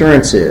your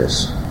assurance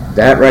is,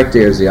 that right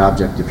there is the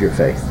object of your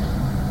faith.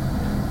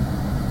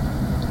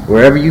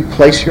 Wherever you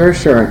place your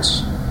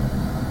assurance,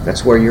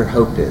 that's where your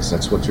hope is.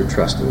 That's what you're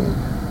trusting in.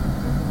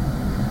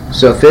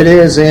 So if it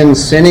is in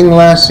sinning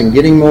less and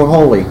getting more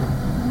holy,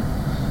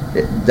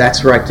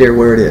 that's right there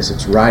where it is.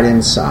 It's right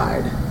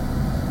inside,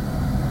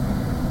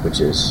 which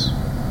is,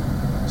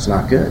 it's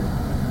not good.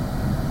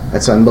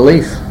 That's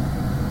unbelief.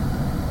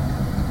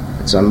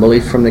 It's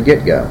unbelief from the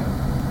get-go.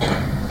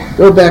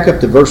 Go back up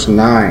to verse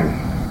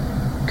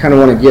 9. Kind of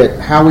want to get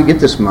how we get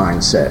this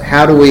mindset.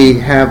 How do we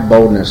have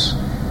boldness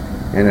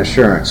and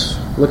assurance?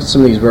 Look at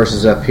some of these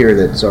verses up here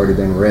that's already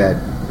been read.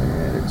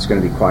 It's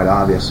going to be quite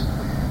obvious.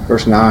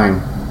 Verse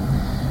 9.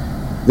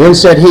 Then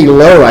said he,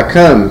 Lo, I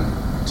come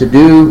to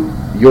do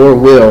your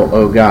will,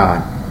 O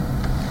God.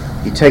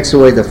 He takes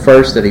away the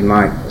first that he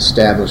might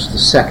establish the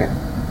second.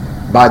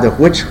 By the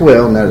which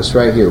will, notice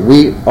right here,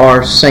 we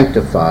are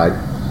sanctified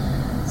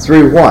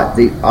through what?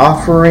 The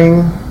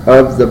offering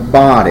of the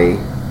body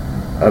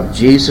of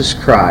Jesus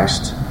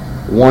Christ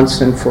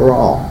once and for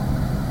all.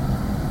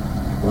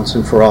 Once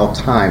and for all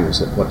time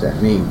is what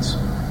that means.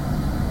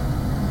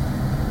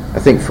 I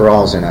think for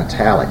all is in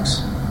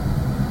italics.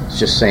 It's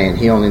just saying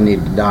he only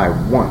needed to die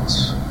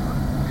once.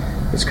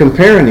 It's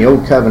comparing the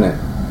old covenant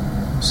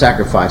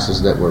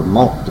sacrifices that were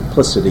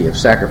multiplicity of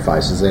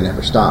sacrifices. They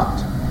never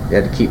stopped. They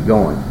had to keep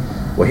going.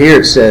 Well, here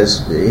it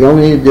says he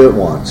only needed to do it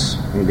once.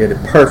 He did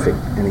it perfect,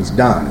 and he's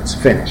done. It's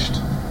finished.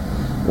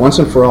 Once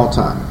and for all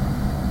time.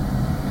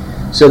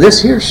 So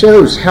this here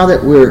shows how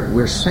that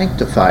we're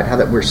sanctified, how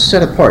that we're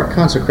set apart,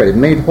 consecrated,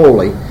 made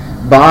holy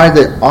by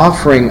the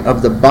offering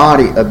of the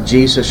body of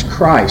Jesus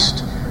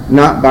Christ,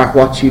 not by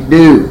what you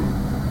do.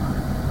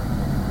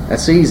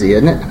 That's easy,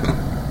 isn't it?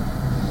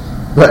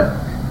 But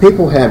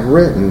people have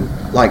written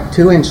like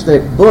 2-inch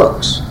thick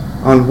books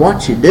on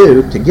what you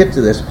do to get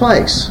to this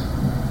place.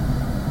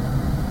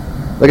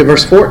 Look at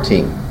verse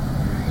 14.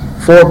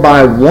 For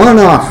by one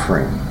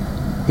offering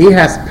he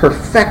hath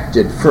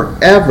perfected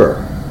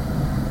forever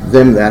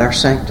them that are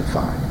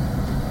sanctified.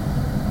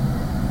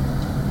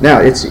 Now,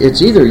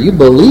 it's either you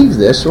believe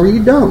this or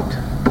you don't.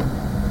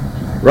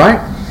 Right?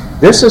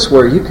 This is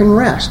where you can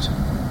rest.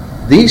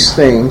 These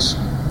things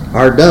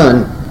are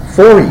done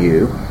for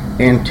you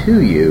and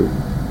to you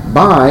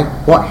by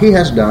what he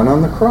has done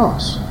on the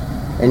cross.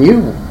 And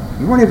you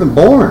weren't even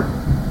born.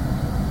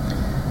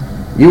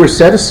 You were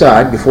set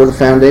aside before the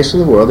foundation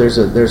of the world. There's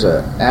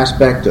a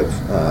aspect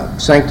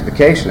of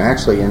sanctification,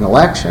 actually, in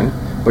election,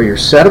 where you're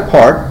set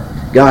apart.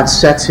 God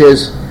sets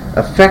his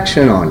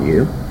affection on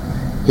you.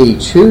 He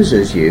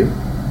chooses you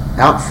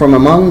out from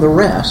among the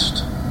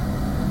rest.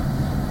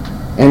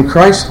 And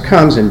Christ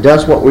comes and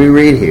does what we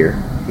read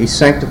here. He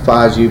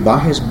sanctifies you by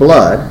his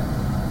blood,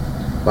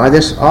 by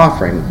this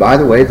offering, by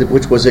the way,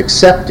 which was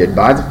accepted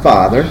by the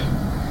Father.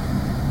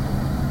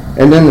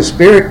 And then the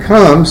Spirit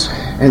comes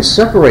and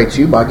separates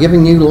you by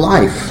giving you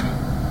life.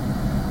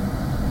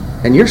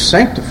 And you're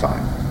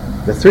sanctified.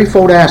 The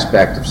threefold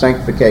aspect of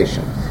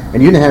sanctification.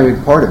 And you didn't have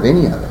any part of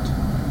any of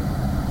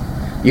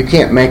it. You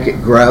can't make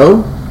it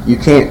grow. You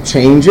can't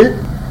change it.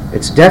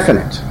 It's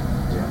definite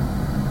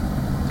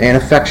and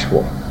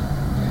effectual.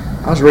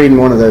 I was reading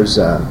one of those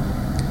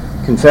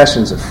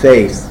confessions of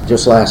faith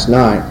just last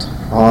night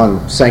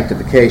on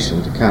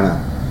sanctification to kind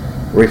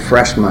of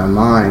refresh my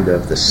mind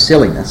of the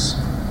silliness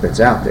that's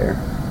out there.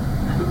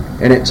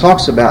 And it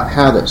talks about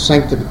how that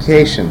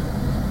sanctification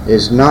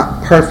is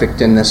not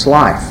perfect in this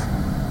life.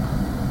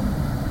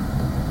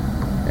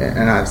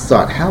 And I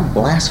thought, how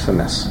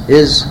blasphemous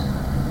is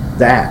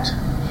that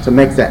to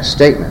make that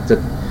statement?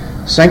 That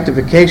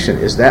sanctification,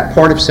 is that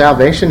part of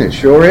salvation? It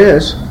sure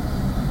is.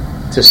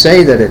 To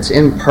say that it's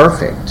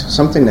imperfect,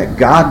 something that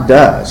God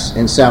does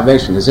in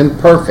salvation is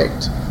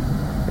imperfect,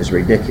 is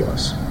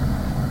ridiculous.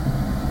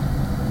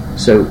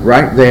 So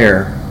right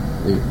there,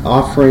 the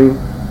offering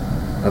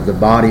of the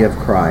body of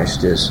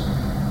Christ is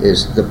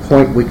the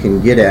point we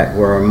can get at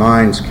where our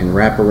minds can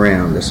wrap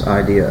around this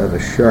idea of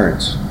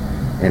assurance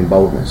and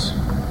boldness.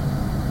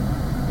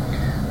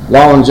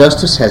 Law and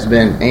justice has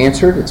been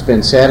answered, it's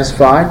been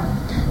satisfied,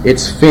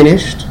 it's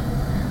finished,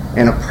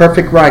 and a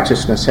perfect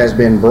righteousness has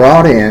been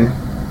brought in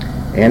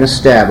and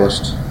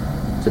established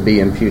to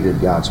be imputed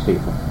to God's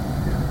people.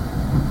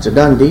 It's a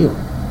done deal.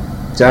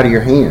 It's out of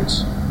your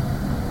hands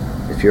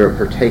if you're a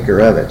partaker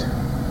of it.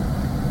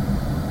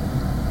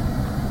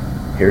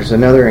 Here's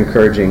another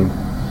encouraging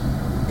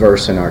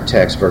verse in our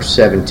text, verse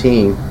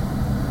 17.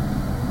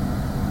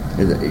 I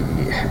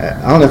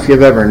don't know if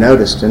you've ever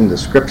noticed in the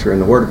Scripture, in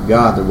the Word of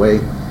God, the way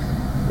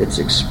it's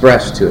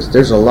expressed to us.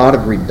 There's a lot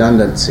of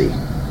redundancy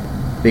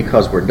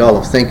because we're dull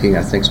of thinking,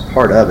 I think is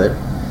part of it.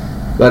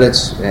 But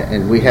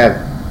and we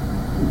have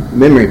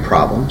memory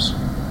problems.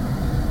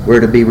 We're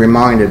to be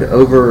reminded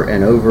over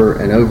and over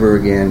and over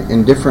again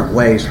in different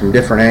ways from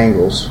different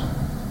angles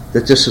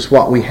that this is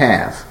what we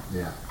have.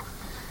 Yeah.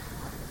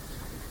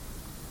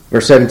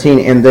 Verse 17,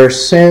 and their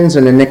sins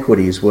and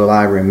iniquities will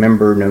I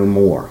remember no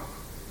more.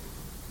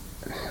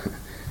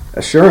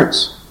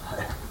 Assurance,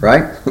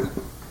 right?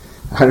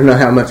 I don't know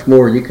how much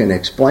more you can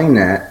explain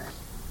that.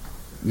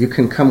 You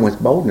can come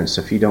with boldness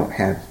if you don't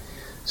have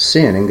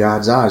sin in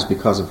God's eyes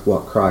because of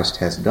what Christ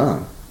has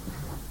done.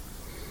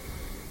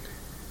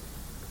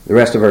 The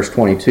rest of verse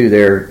 22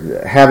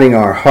 there, having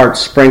our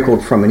hearts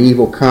sprinkled from an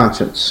evil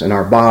conscience and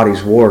our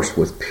bodies washed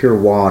with pure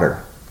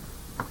water.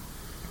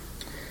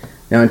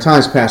 Now in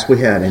times past we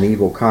had an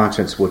evil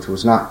conscience which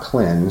was not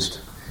cleansed,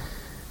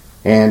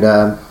 and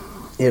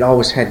it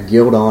always had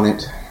guilt on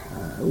it.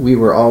 We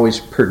were always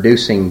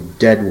producing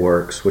dead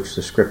works, which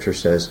the Scripture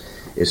says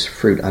is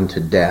fruit unto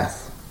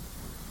death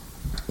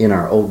in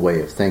our old way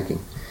of thinking.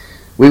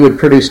 We would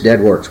produce dead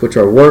works, which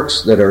are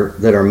works that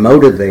are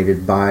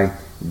motivated by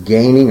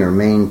gaining or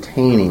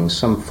maintaining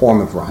some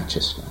form of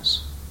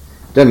righteousness.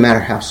 It doesn't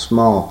matter how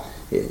small.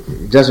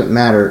 It doesn't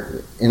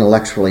matter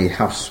intellectually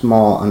how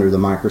small under the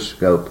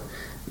microscope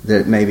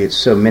that maybe it's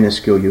so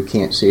minuscule you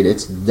can't see it.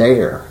 It's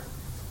there.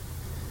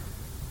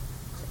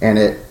 And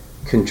it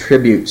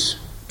contributes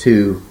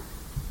to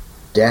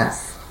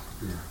death.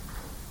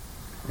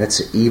 That's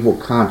the evil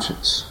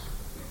conscience.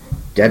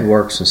 Dead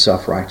works and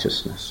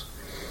self-righteousness.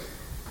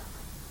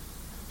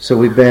 So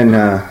we've been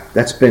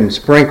that's been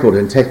sprinkled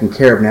and taken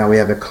care of. Now we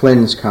have a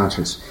cleansed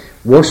conscience,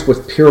 washed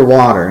with pure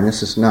water. And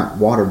this is not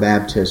water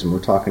baptism. We're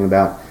talking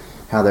about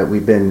how that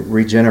we've been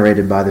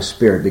regenerated by the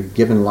Spirit, been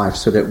given life,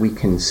 so that we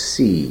can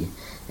see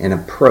and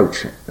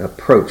approach,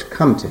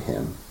 come to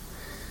Him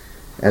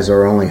as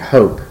our only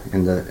hope,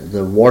 and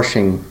the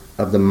washing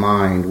of the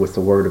mind with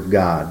the Word of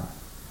God.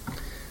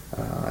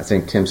 I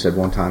think Tim said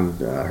one time,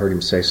 I heard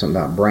him say something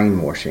about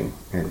brainwashing,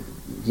 and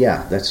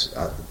yeah, that's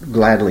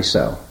gladly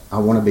so. I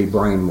want to be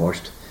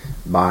brainwashed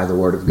by the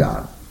Word of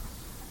God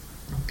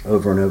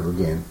over and over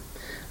again.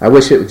 I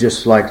wish it was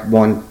just like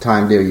one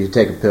time deal. You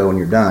take a pill and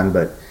you're done,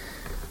 but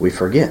we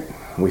forget.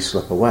 We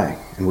slip away,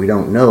 and we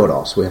don't know it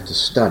all, so we have to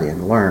study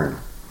and learn.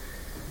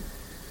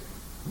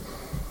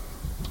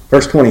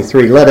 Verse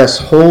 23, let us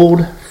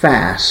hold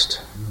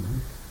fast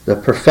The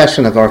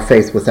profession of our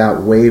faith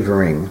without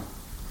wavering.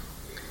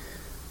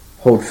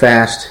 Hold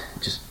fast,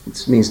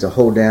 it means to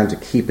hold down, to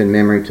keep in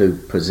memory, to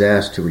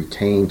possess, to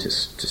retain, to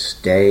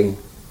stay.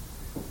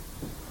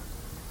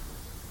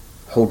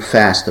 Hold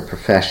fast the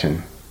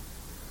profession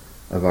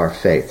of our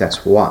faith.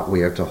 That's what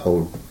we are to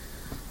hold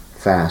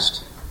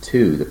fast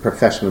to, the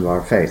profession of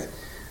our faith.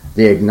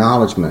 The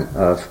acknowledgement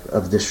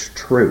of this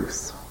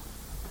truth.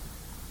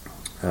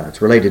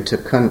 It's related to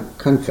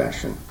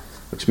confession,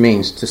 which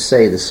means to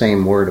say the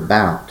same word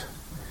about.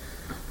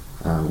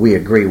 We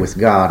agree with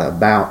God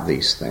about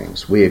these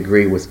things. We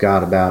agree with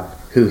God about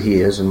who He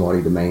is and what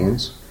He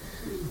demands.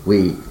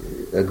 We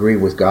agree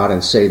with God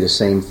and say the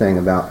same thing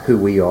about who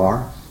we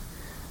are,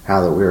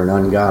 how that we're an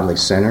ungodly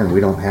sinner and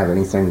we don't have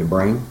anything to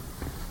bring.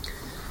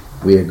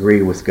 We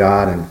agree with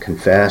God and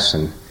confess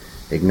and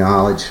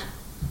acknowledge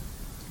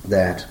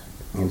that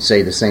and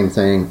say the same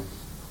thing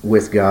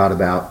with God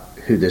about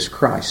who this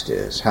Christ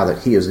is, how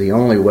that He is the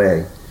only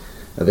way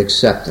of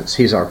acceptance.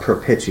 He's our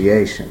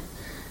propitiation.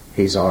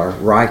 He's our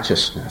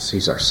righteousness.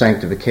 He's our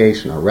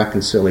sanctification, our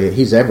reconciliation.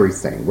 He's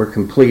everything. We're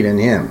complete in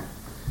Him.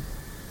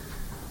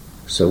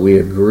 So we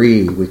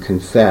agree, we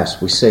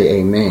confess, we say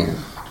amen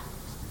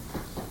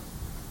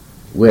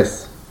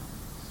with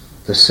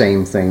the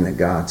same thing that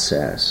God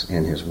says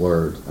in His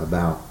Word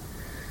about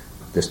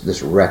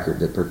this record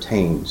that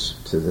pertains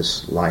to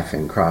this life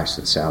in Christ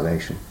and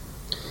salvation.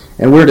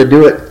 And we're to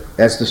do it,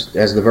 as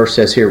the verse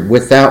says here,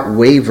 without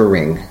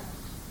wavering.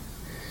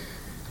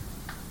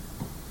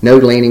 No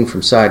leaning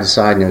from side to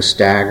side, no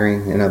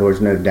staggering. In other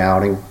words, no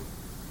doubting.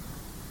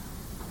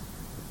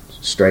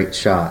 Straight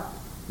shot,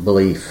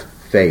 belief,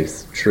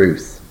 faith,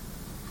 truth.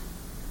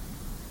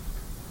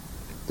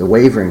 The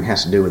wavering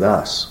has to do with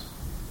us.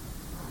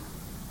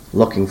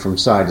 Looking from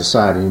side to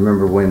side. And you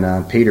remember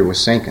when Peter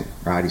was sinking,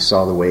 right? He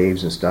saw the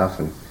waves and stuff,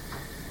 and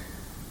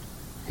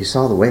he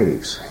saw the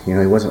waves. He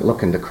wasn't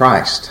looking to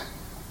Christ.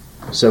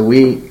 So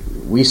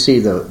we see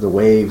the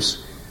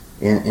waves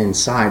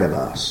inside of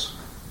us.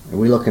 And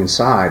we look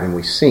inside and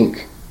we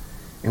sink,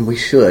 and we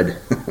should,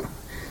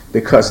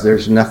 because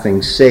there's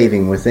nothing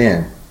saving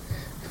within.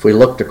 If we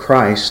look to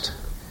Christ,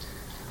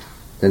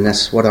 then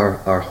that's what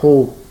our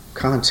whole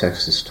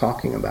context is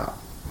talking about.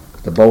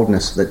 The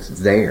boldness that's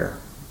there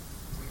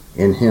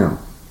in Him.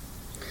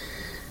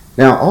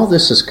 Now, all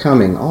this is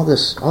coming, all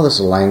this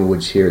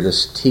language here,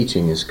 this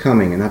teaching is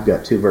coming, and I've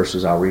got 2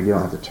 verses I'll read. You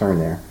don't have to turn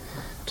there.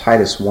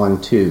 Titus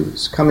 1:2.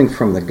 It's coming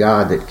from the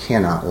God that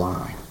cannot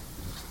lie.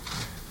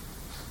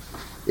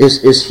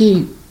 Is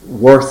He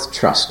worth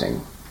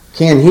trusting?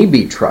 Can He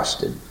be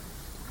trusted?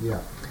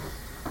 Yeah.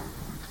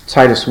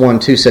 Titus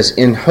 1:2 says,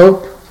 in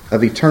hope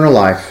of eternal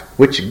life,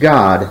 which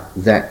God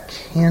that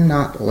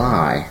cannot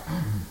lie,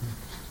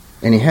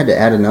 and he had to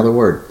add another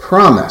word,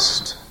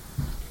 promised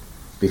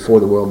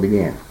before the world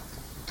began.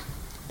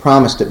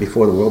 Promised it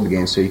before the world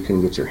began so you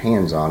couldn't get your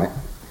hands on it.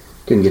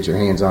 Couldn't get your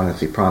hands on it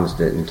if He promised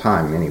it in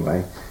time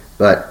anyway.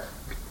 But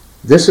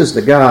this is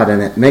the God,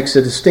 and it makes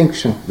a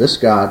distinction. This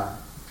God,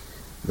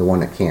 the one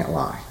that can't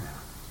lie.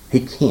 He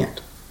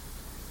can't.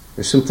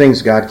 There's some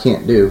things God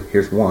can't do.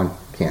 Here's one,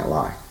 can't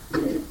lie.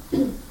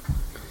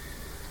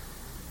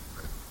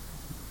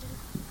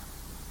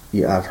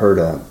 Yeah, I've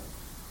heard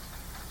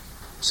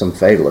some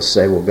fatalists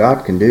say, well,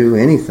 God can do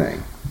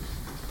anything.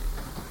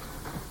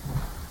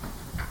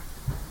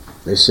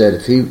 They said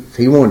if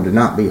he wanted to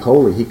not be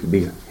holy,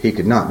 he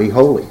could not be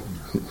holy.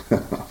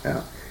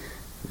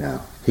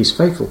 No. He's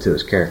faithful to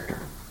His character.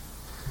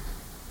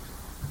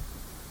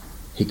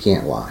 He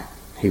can't lie.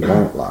 He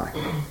won't lie.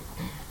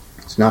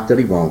 It's not that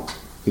He won't.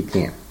 He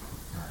can't.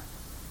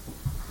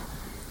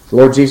 The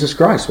Lord Jesus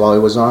Christ, while He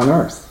was on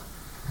earth,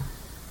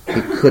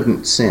 He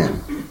couldn't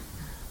sin.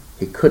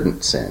 He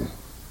couldn't sin.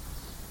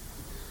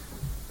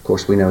 Of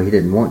course, we know He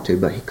didn't want to,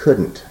 but He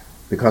couldn't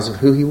because of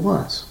who He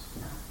was.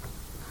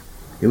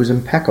 He was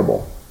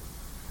impeccable.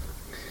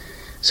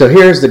 So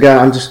here's the guy,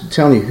 I'm just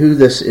telling you who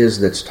this is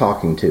that's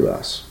talking to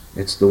us.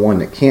 It's the one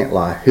that can't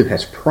lie, who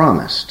has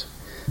promised.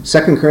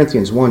 2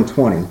 Corinthians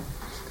 1:20.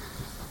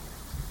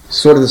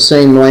 Sort of the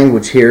same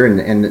language here,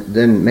 and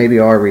then maybe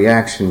our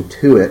reaction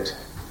to it.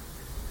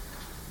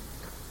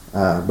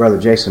 Brother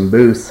Jason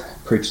Booth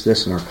preached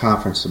this in our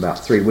conference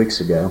about 3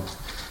 weeks ago.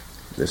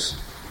 This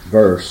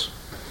verse.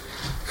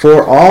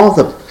 For all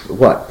the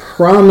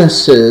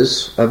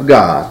promises of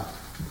God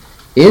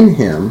in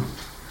Him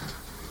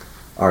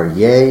are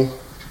yea,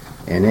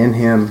 and in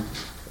Him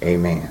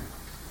amen.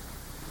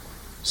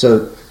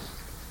 So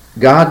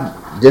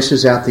God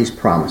dishes out these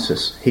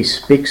promises. He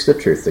speaks the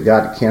truth, the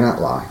God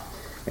cannot lie.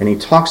 And He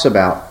talks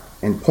about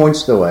and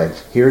points the way.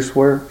 Here's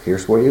where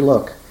you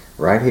look.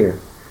 Right here.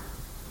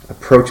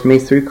 Approach me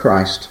through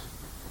Christ.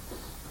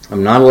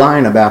 I'm not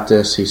lying about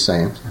this, He's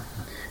saying.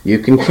 You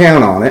can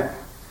count on it.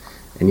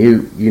 And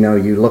you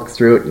look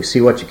through it and you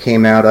see what you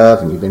came out of,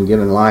 and you've been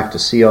given life to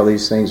see all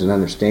these things and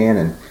understand,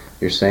 and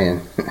you're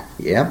saying,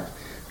 yep,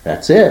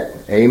 that's it.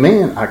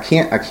 Amen. I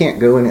can't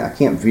go in, I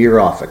can't veer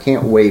off, I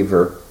can't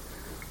waver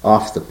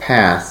off the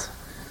path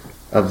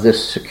of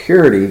this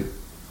security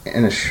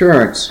and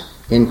assurance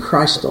in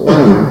Christ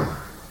alone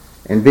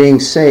and being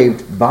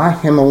saved by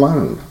Him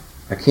alone.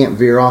 I can't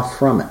veer off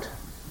from it.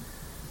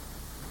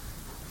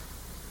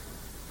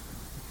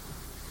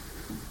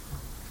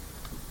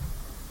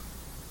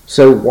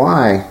 So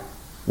why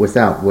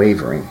without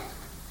wavering?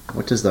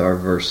 What does our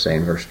verse say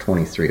in verse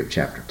 23 of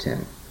chapter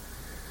 10?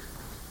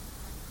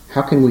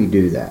 How can we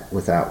do that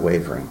without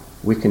wavering?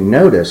 We can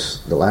notice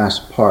the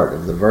last part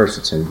of the verse.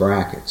 It's in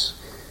brackets.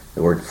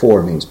 The word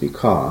for means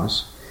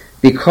because.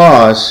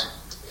 Because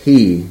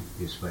He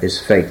is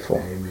faithful.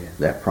 Amen.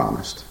 That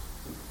promised.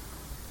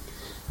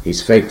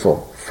 He's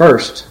faithful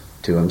first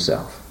to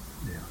Himself,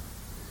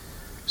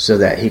 so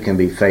that He can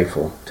be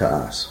faithful to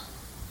us.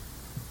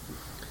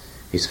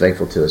 He's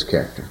faithful to His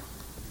character.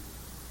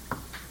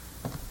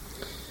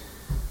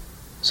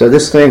 So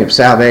this thing of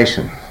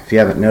salvation, if you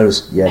haven't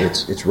noticed yet,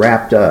 it's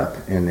wrapped up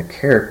in the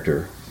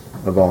character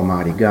of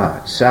Almighty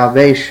God.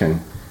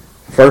 Salvation,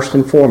 first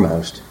and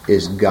foremost,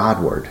 is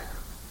Godward.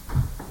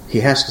 He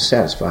has to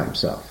satisfy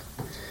Himself.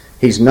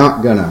 He's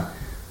not going to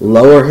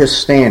lower His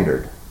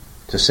standard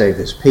to save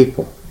His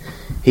people.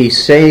 He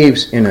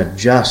saves in a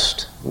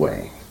just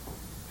way.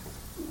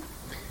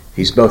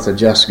 He's both a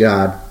just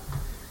God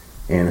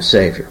and a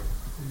Savior.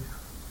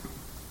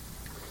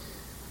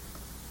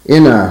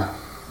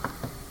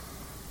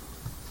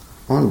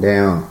 On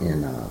down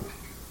in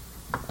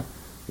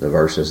the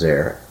verses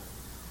there,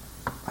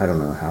 I don't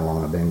know how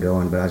long I've been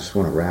going, but I just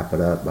want to wrap it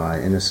up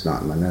and it's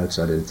not in my notes.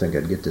 I didn't think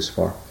I'd get this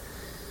far.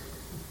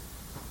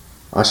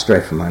 I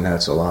stray from my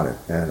notes a lot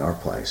at our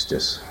place,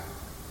 just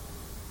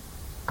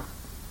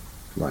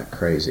like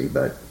crazy,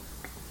 but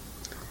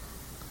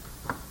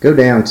go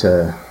down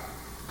to,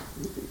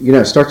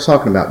 it starts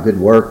talking about good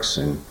works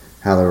and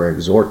how they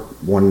exhort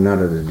one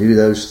another to do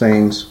those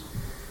things.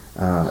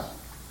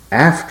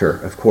 After,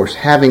 of course,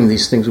 having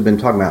these things we've been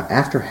talking about,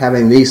 after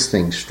having these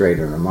things straight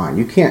in our mind.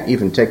 You can't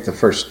even take the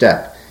first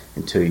step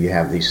until you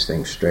have these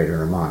things straight in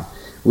our mind.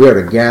 We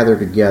are to gather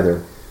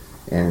together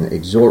and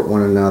exhort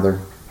one another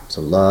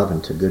to love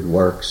and to good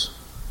works.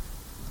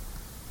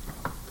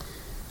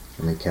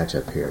 Let me catch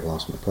up here. I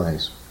lost my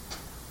place.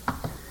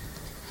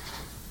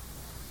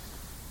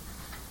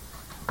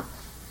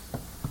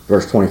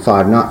 Verse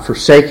 25, not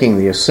forsaking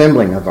the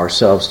assembling of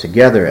ourselves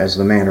together as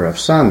the manner of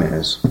some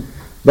is,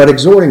 but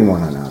exhorting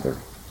one another,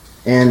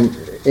 and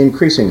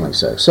increasingly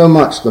so. So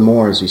much the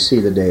more as you see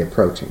the day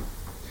approaching.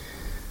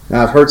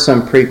 Now I've heard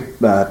some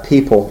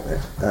people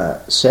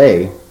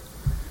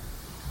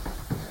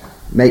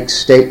make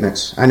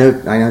statements. I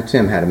know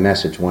Tim had a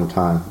message one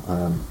time.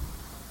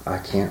 I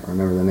can't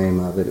remember the name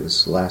of it. It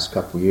was the last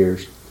couple of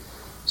years.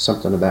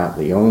 Something about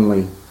the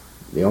only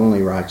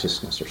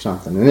righteousness or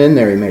something. And in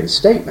there he made a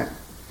statement.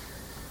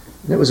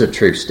 And it was a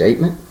true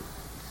statement.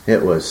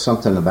 It was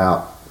something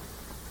about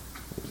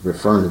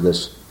referring to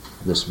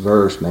this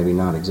verse, maybe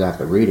not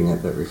exactly reading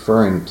it, but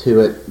referring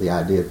to it, the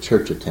idea of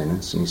church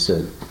attendance. And he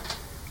said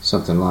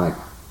something like,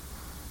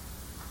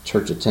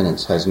 church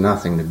attendance has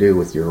nothing to do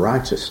with your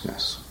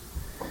righteousness.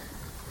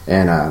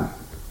 And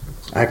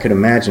I could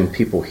imagine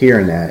people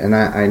hearing that, and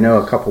I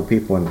know a couple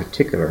people in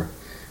particular,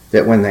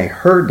 that when they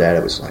heard that,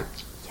 it was like,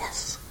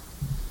 yes,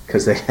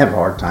 because they have a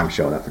hard time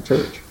showing up for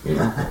church,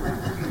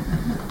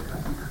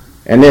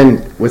 And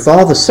then with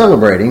all the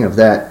celebrating of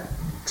that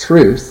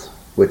truth,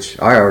 which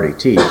I already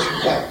teach,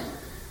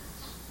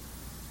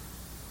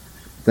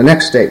 the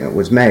next statement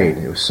was made.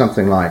 It was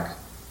something like,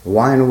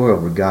 why in the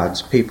world would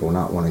God's people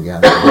not want to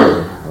gather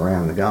together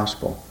around the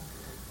gospel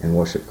and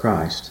worship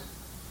Christ,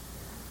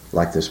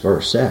 like this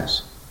verse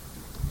says?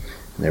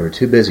 And they were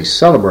too busy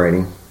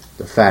celebrating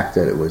the fact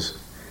that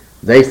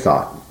they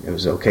thought it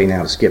was okay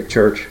now to skip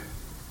church.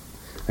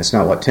 That's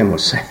not what Tim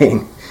was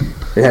saying.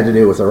 It had to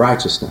do with the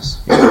righteousness.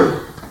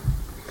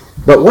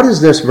 But what is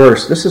this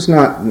verse? This is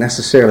not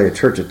necessarily a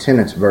church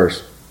attendance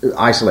verse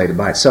isolated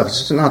by itself.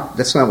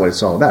 That's not what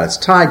it's all about. It's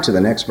tied to the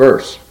next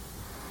verse.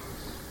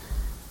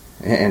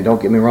 And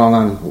don't get me wrong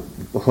on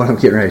what I'm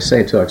getting ready to say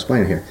until I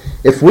explain it here.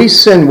 If we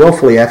sin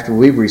willfully after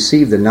we've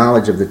received the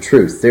knowledge of the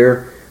truth,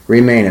 there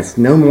remaineth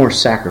no more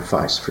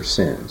sacrifice for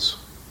sins.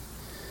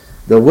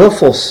 The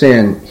willful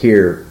sin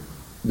here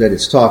that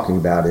it's talking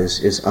about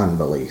is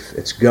unbelief.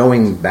 It's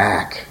going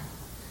back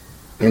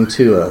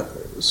into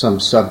some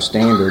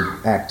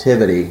substandard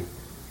activity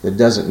that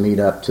doesn't meet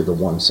up to the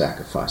one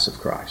sacrifice of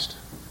Christ.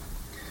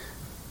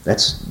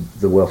 That's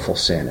the willful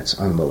sin. It's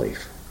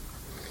unbelief.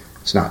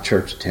 It's not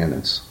church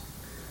attendance.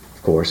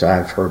 Of course,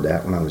 I've heard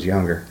that when I was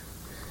younger.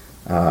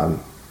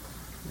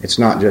 It's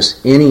not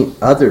just any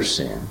other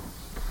sin.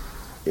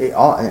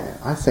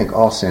 I think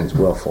all sin's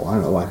willful. I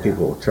don't know why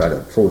people try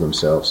to fool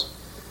themselves.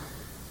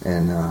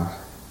 And,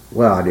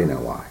 I do know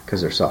why,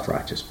 because they're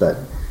self-righteous. But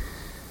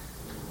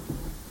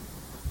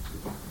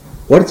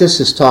what this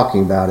is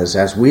talking about is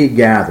as we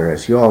gather,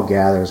 as you all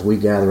gather, as we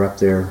gather up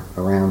there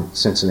around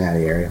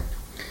Cincinnati area,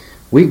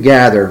 we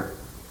gather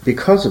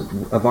because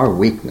of our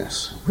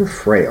weakness. We're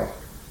frail.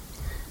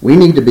 We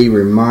need to be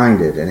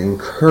reminded and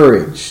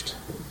encouraged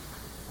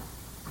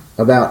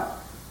about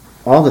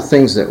all the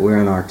things that were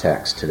in our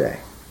text today,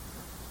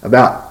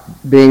 about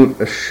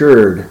being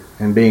assured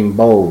and being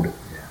bold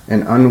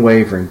and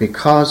unwavering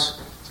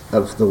because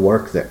of the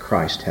work that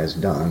Christ has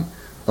done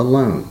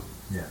alone.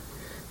 Yeah.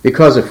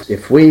 Because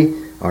if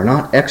we are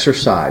not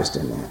exercised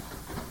in that,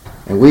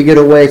 and we get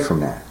away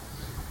from that,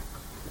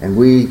 and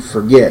we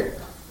forget,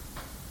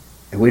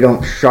 and we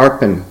don't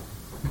sharpen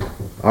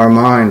our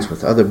minds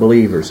with other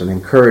believers and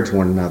encourage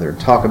one another and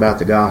talk about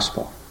the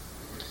gospel,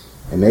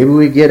 and maybe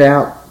we get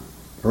out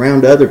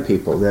around other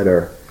people that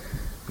are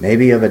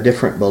maybe of a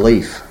different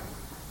belief.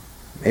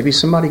 Maybe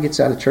somebody gets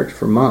out of church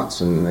for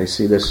months and they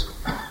see this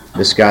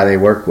guy they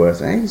work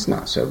with. Hey, he's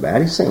not so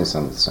bad. He's saying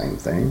some of the same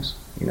things,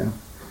 you know.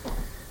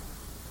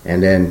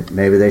 And then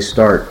maybe they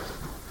start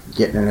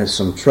getting into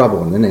some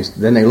trouble, and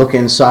then they look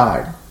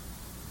inside.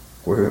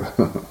 Where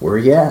are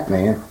you at,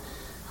 man?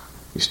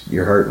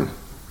 You're hurting.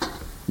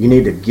 You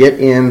need to get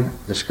in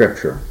the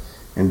Scripture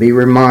and be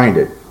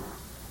reminded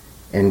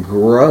and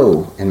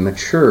grow and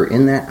mature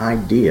in that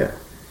idea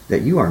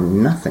that you are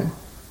nothing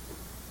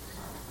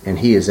and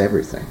He is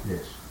everything.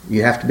 Yes.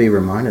 You have to be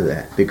reminded of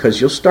that,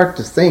 because you'll start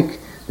to think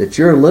that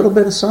you're a little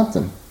bit of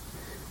something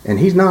and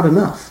He's not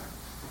enough.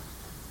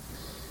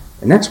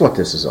 And that's what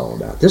this is all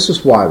about. This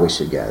is why we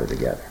should gather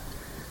together.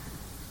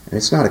 And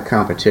it's not a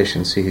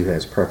competition, see who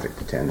has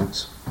perfect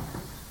attendance.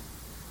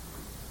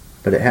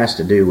 But it has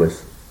to do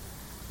with,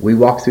 we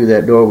walk through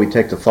that door, we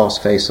take the false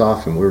face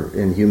off, and we're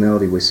in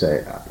humility, we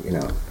say, you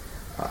know,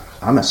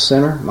 I'm a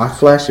sinner. My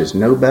flesh is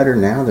no better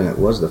now than it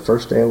was the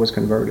first day I was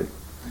converted.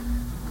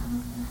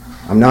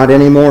 I'm not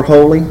any more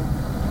holy.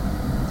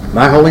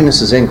 My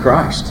holiness is in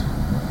Christ.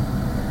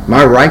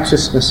 My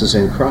righteousness is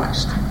in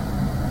Christ.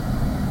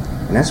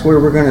 And that's where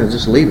we're going to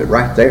just leave it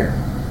right there.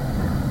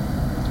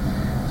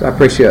 So I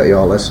appreciate you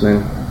all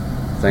listening.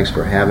 Thanks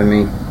for having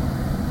me.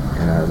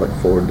 And I look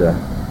forward to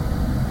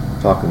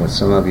talking with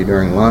some of you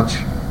during lunch.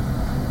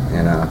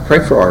 And pray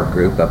for our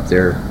group up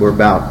there. We're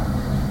about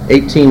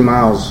 18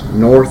 miles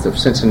north of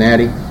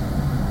Cincinnati.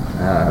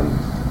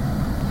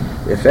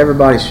 If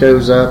everybody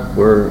shows up,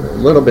 we're a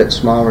little bit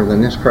smaller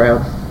than this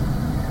crowd,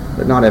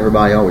 but not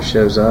everybody always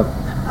shows up.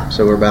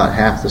 So we're about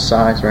half the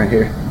size right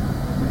here.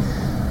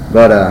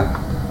 But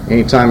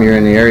anytime you're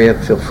in the area,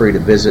 feel free to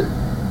visit.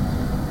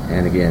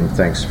 And again,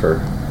 thanks for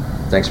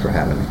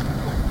having me.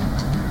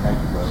 Thank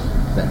you, brother.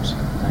 Thanks.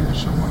 Thank you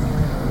so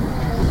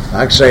much.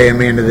 I can say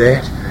amen to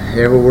that.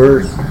 Every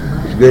word.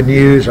 It's good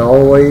news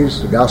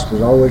always. The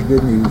gospel's always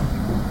good news.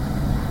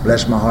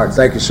 Bless my heart.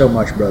 Thank you so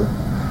much, brother.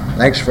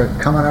 Thanks for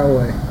coming our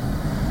way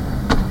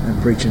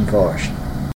and preaching for us.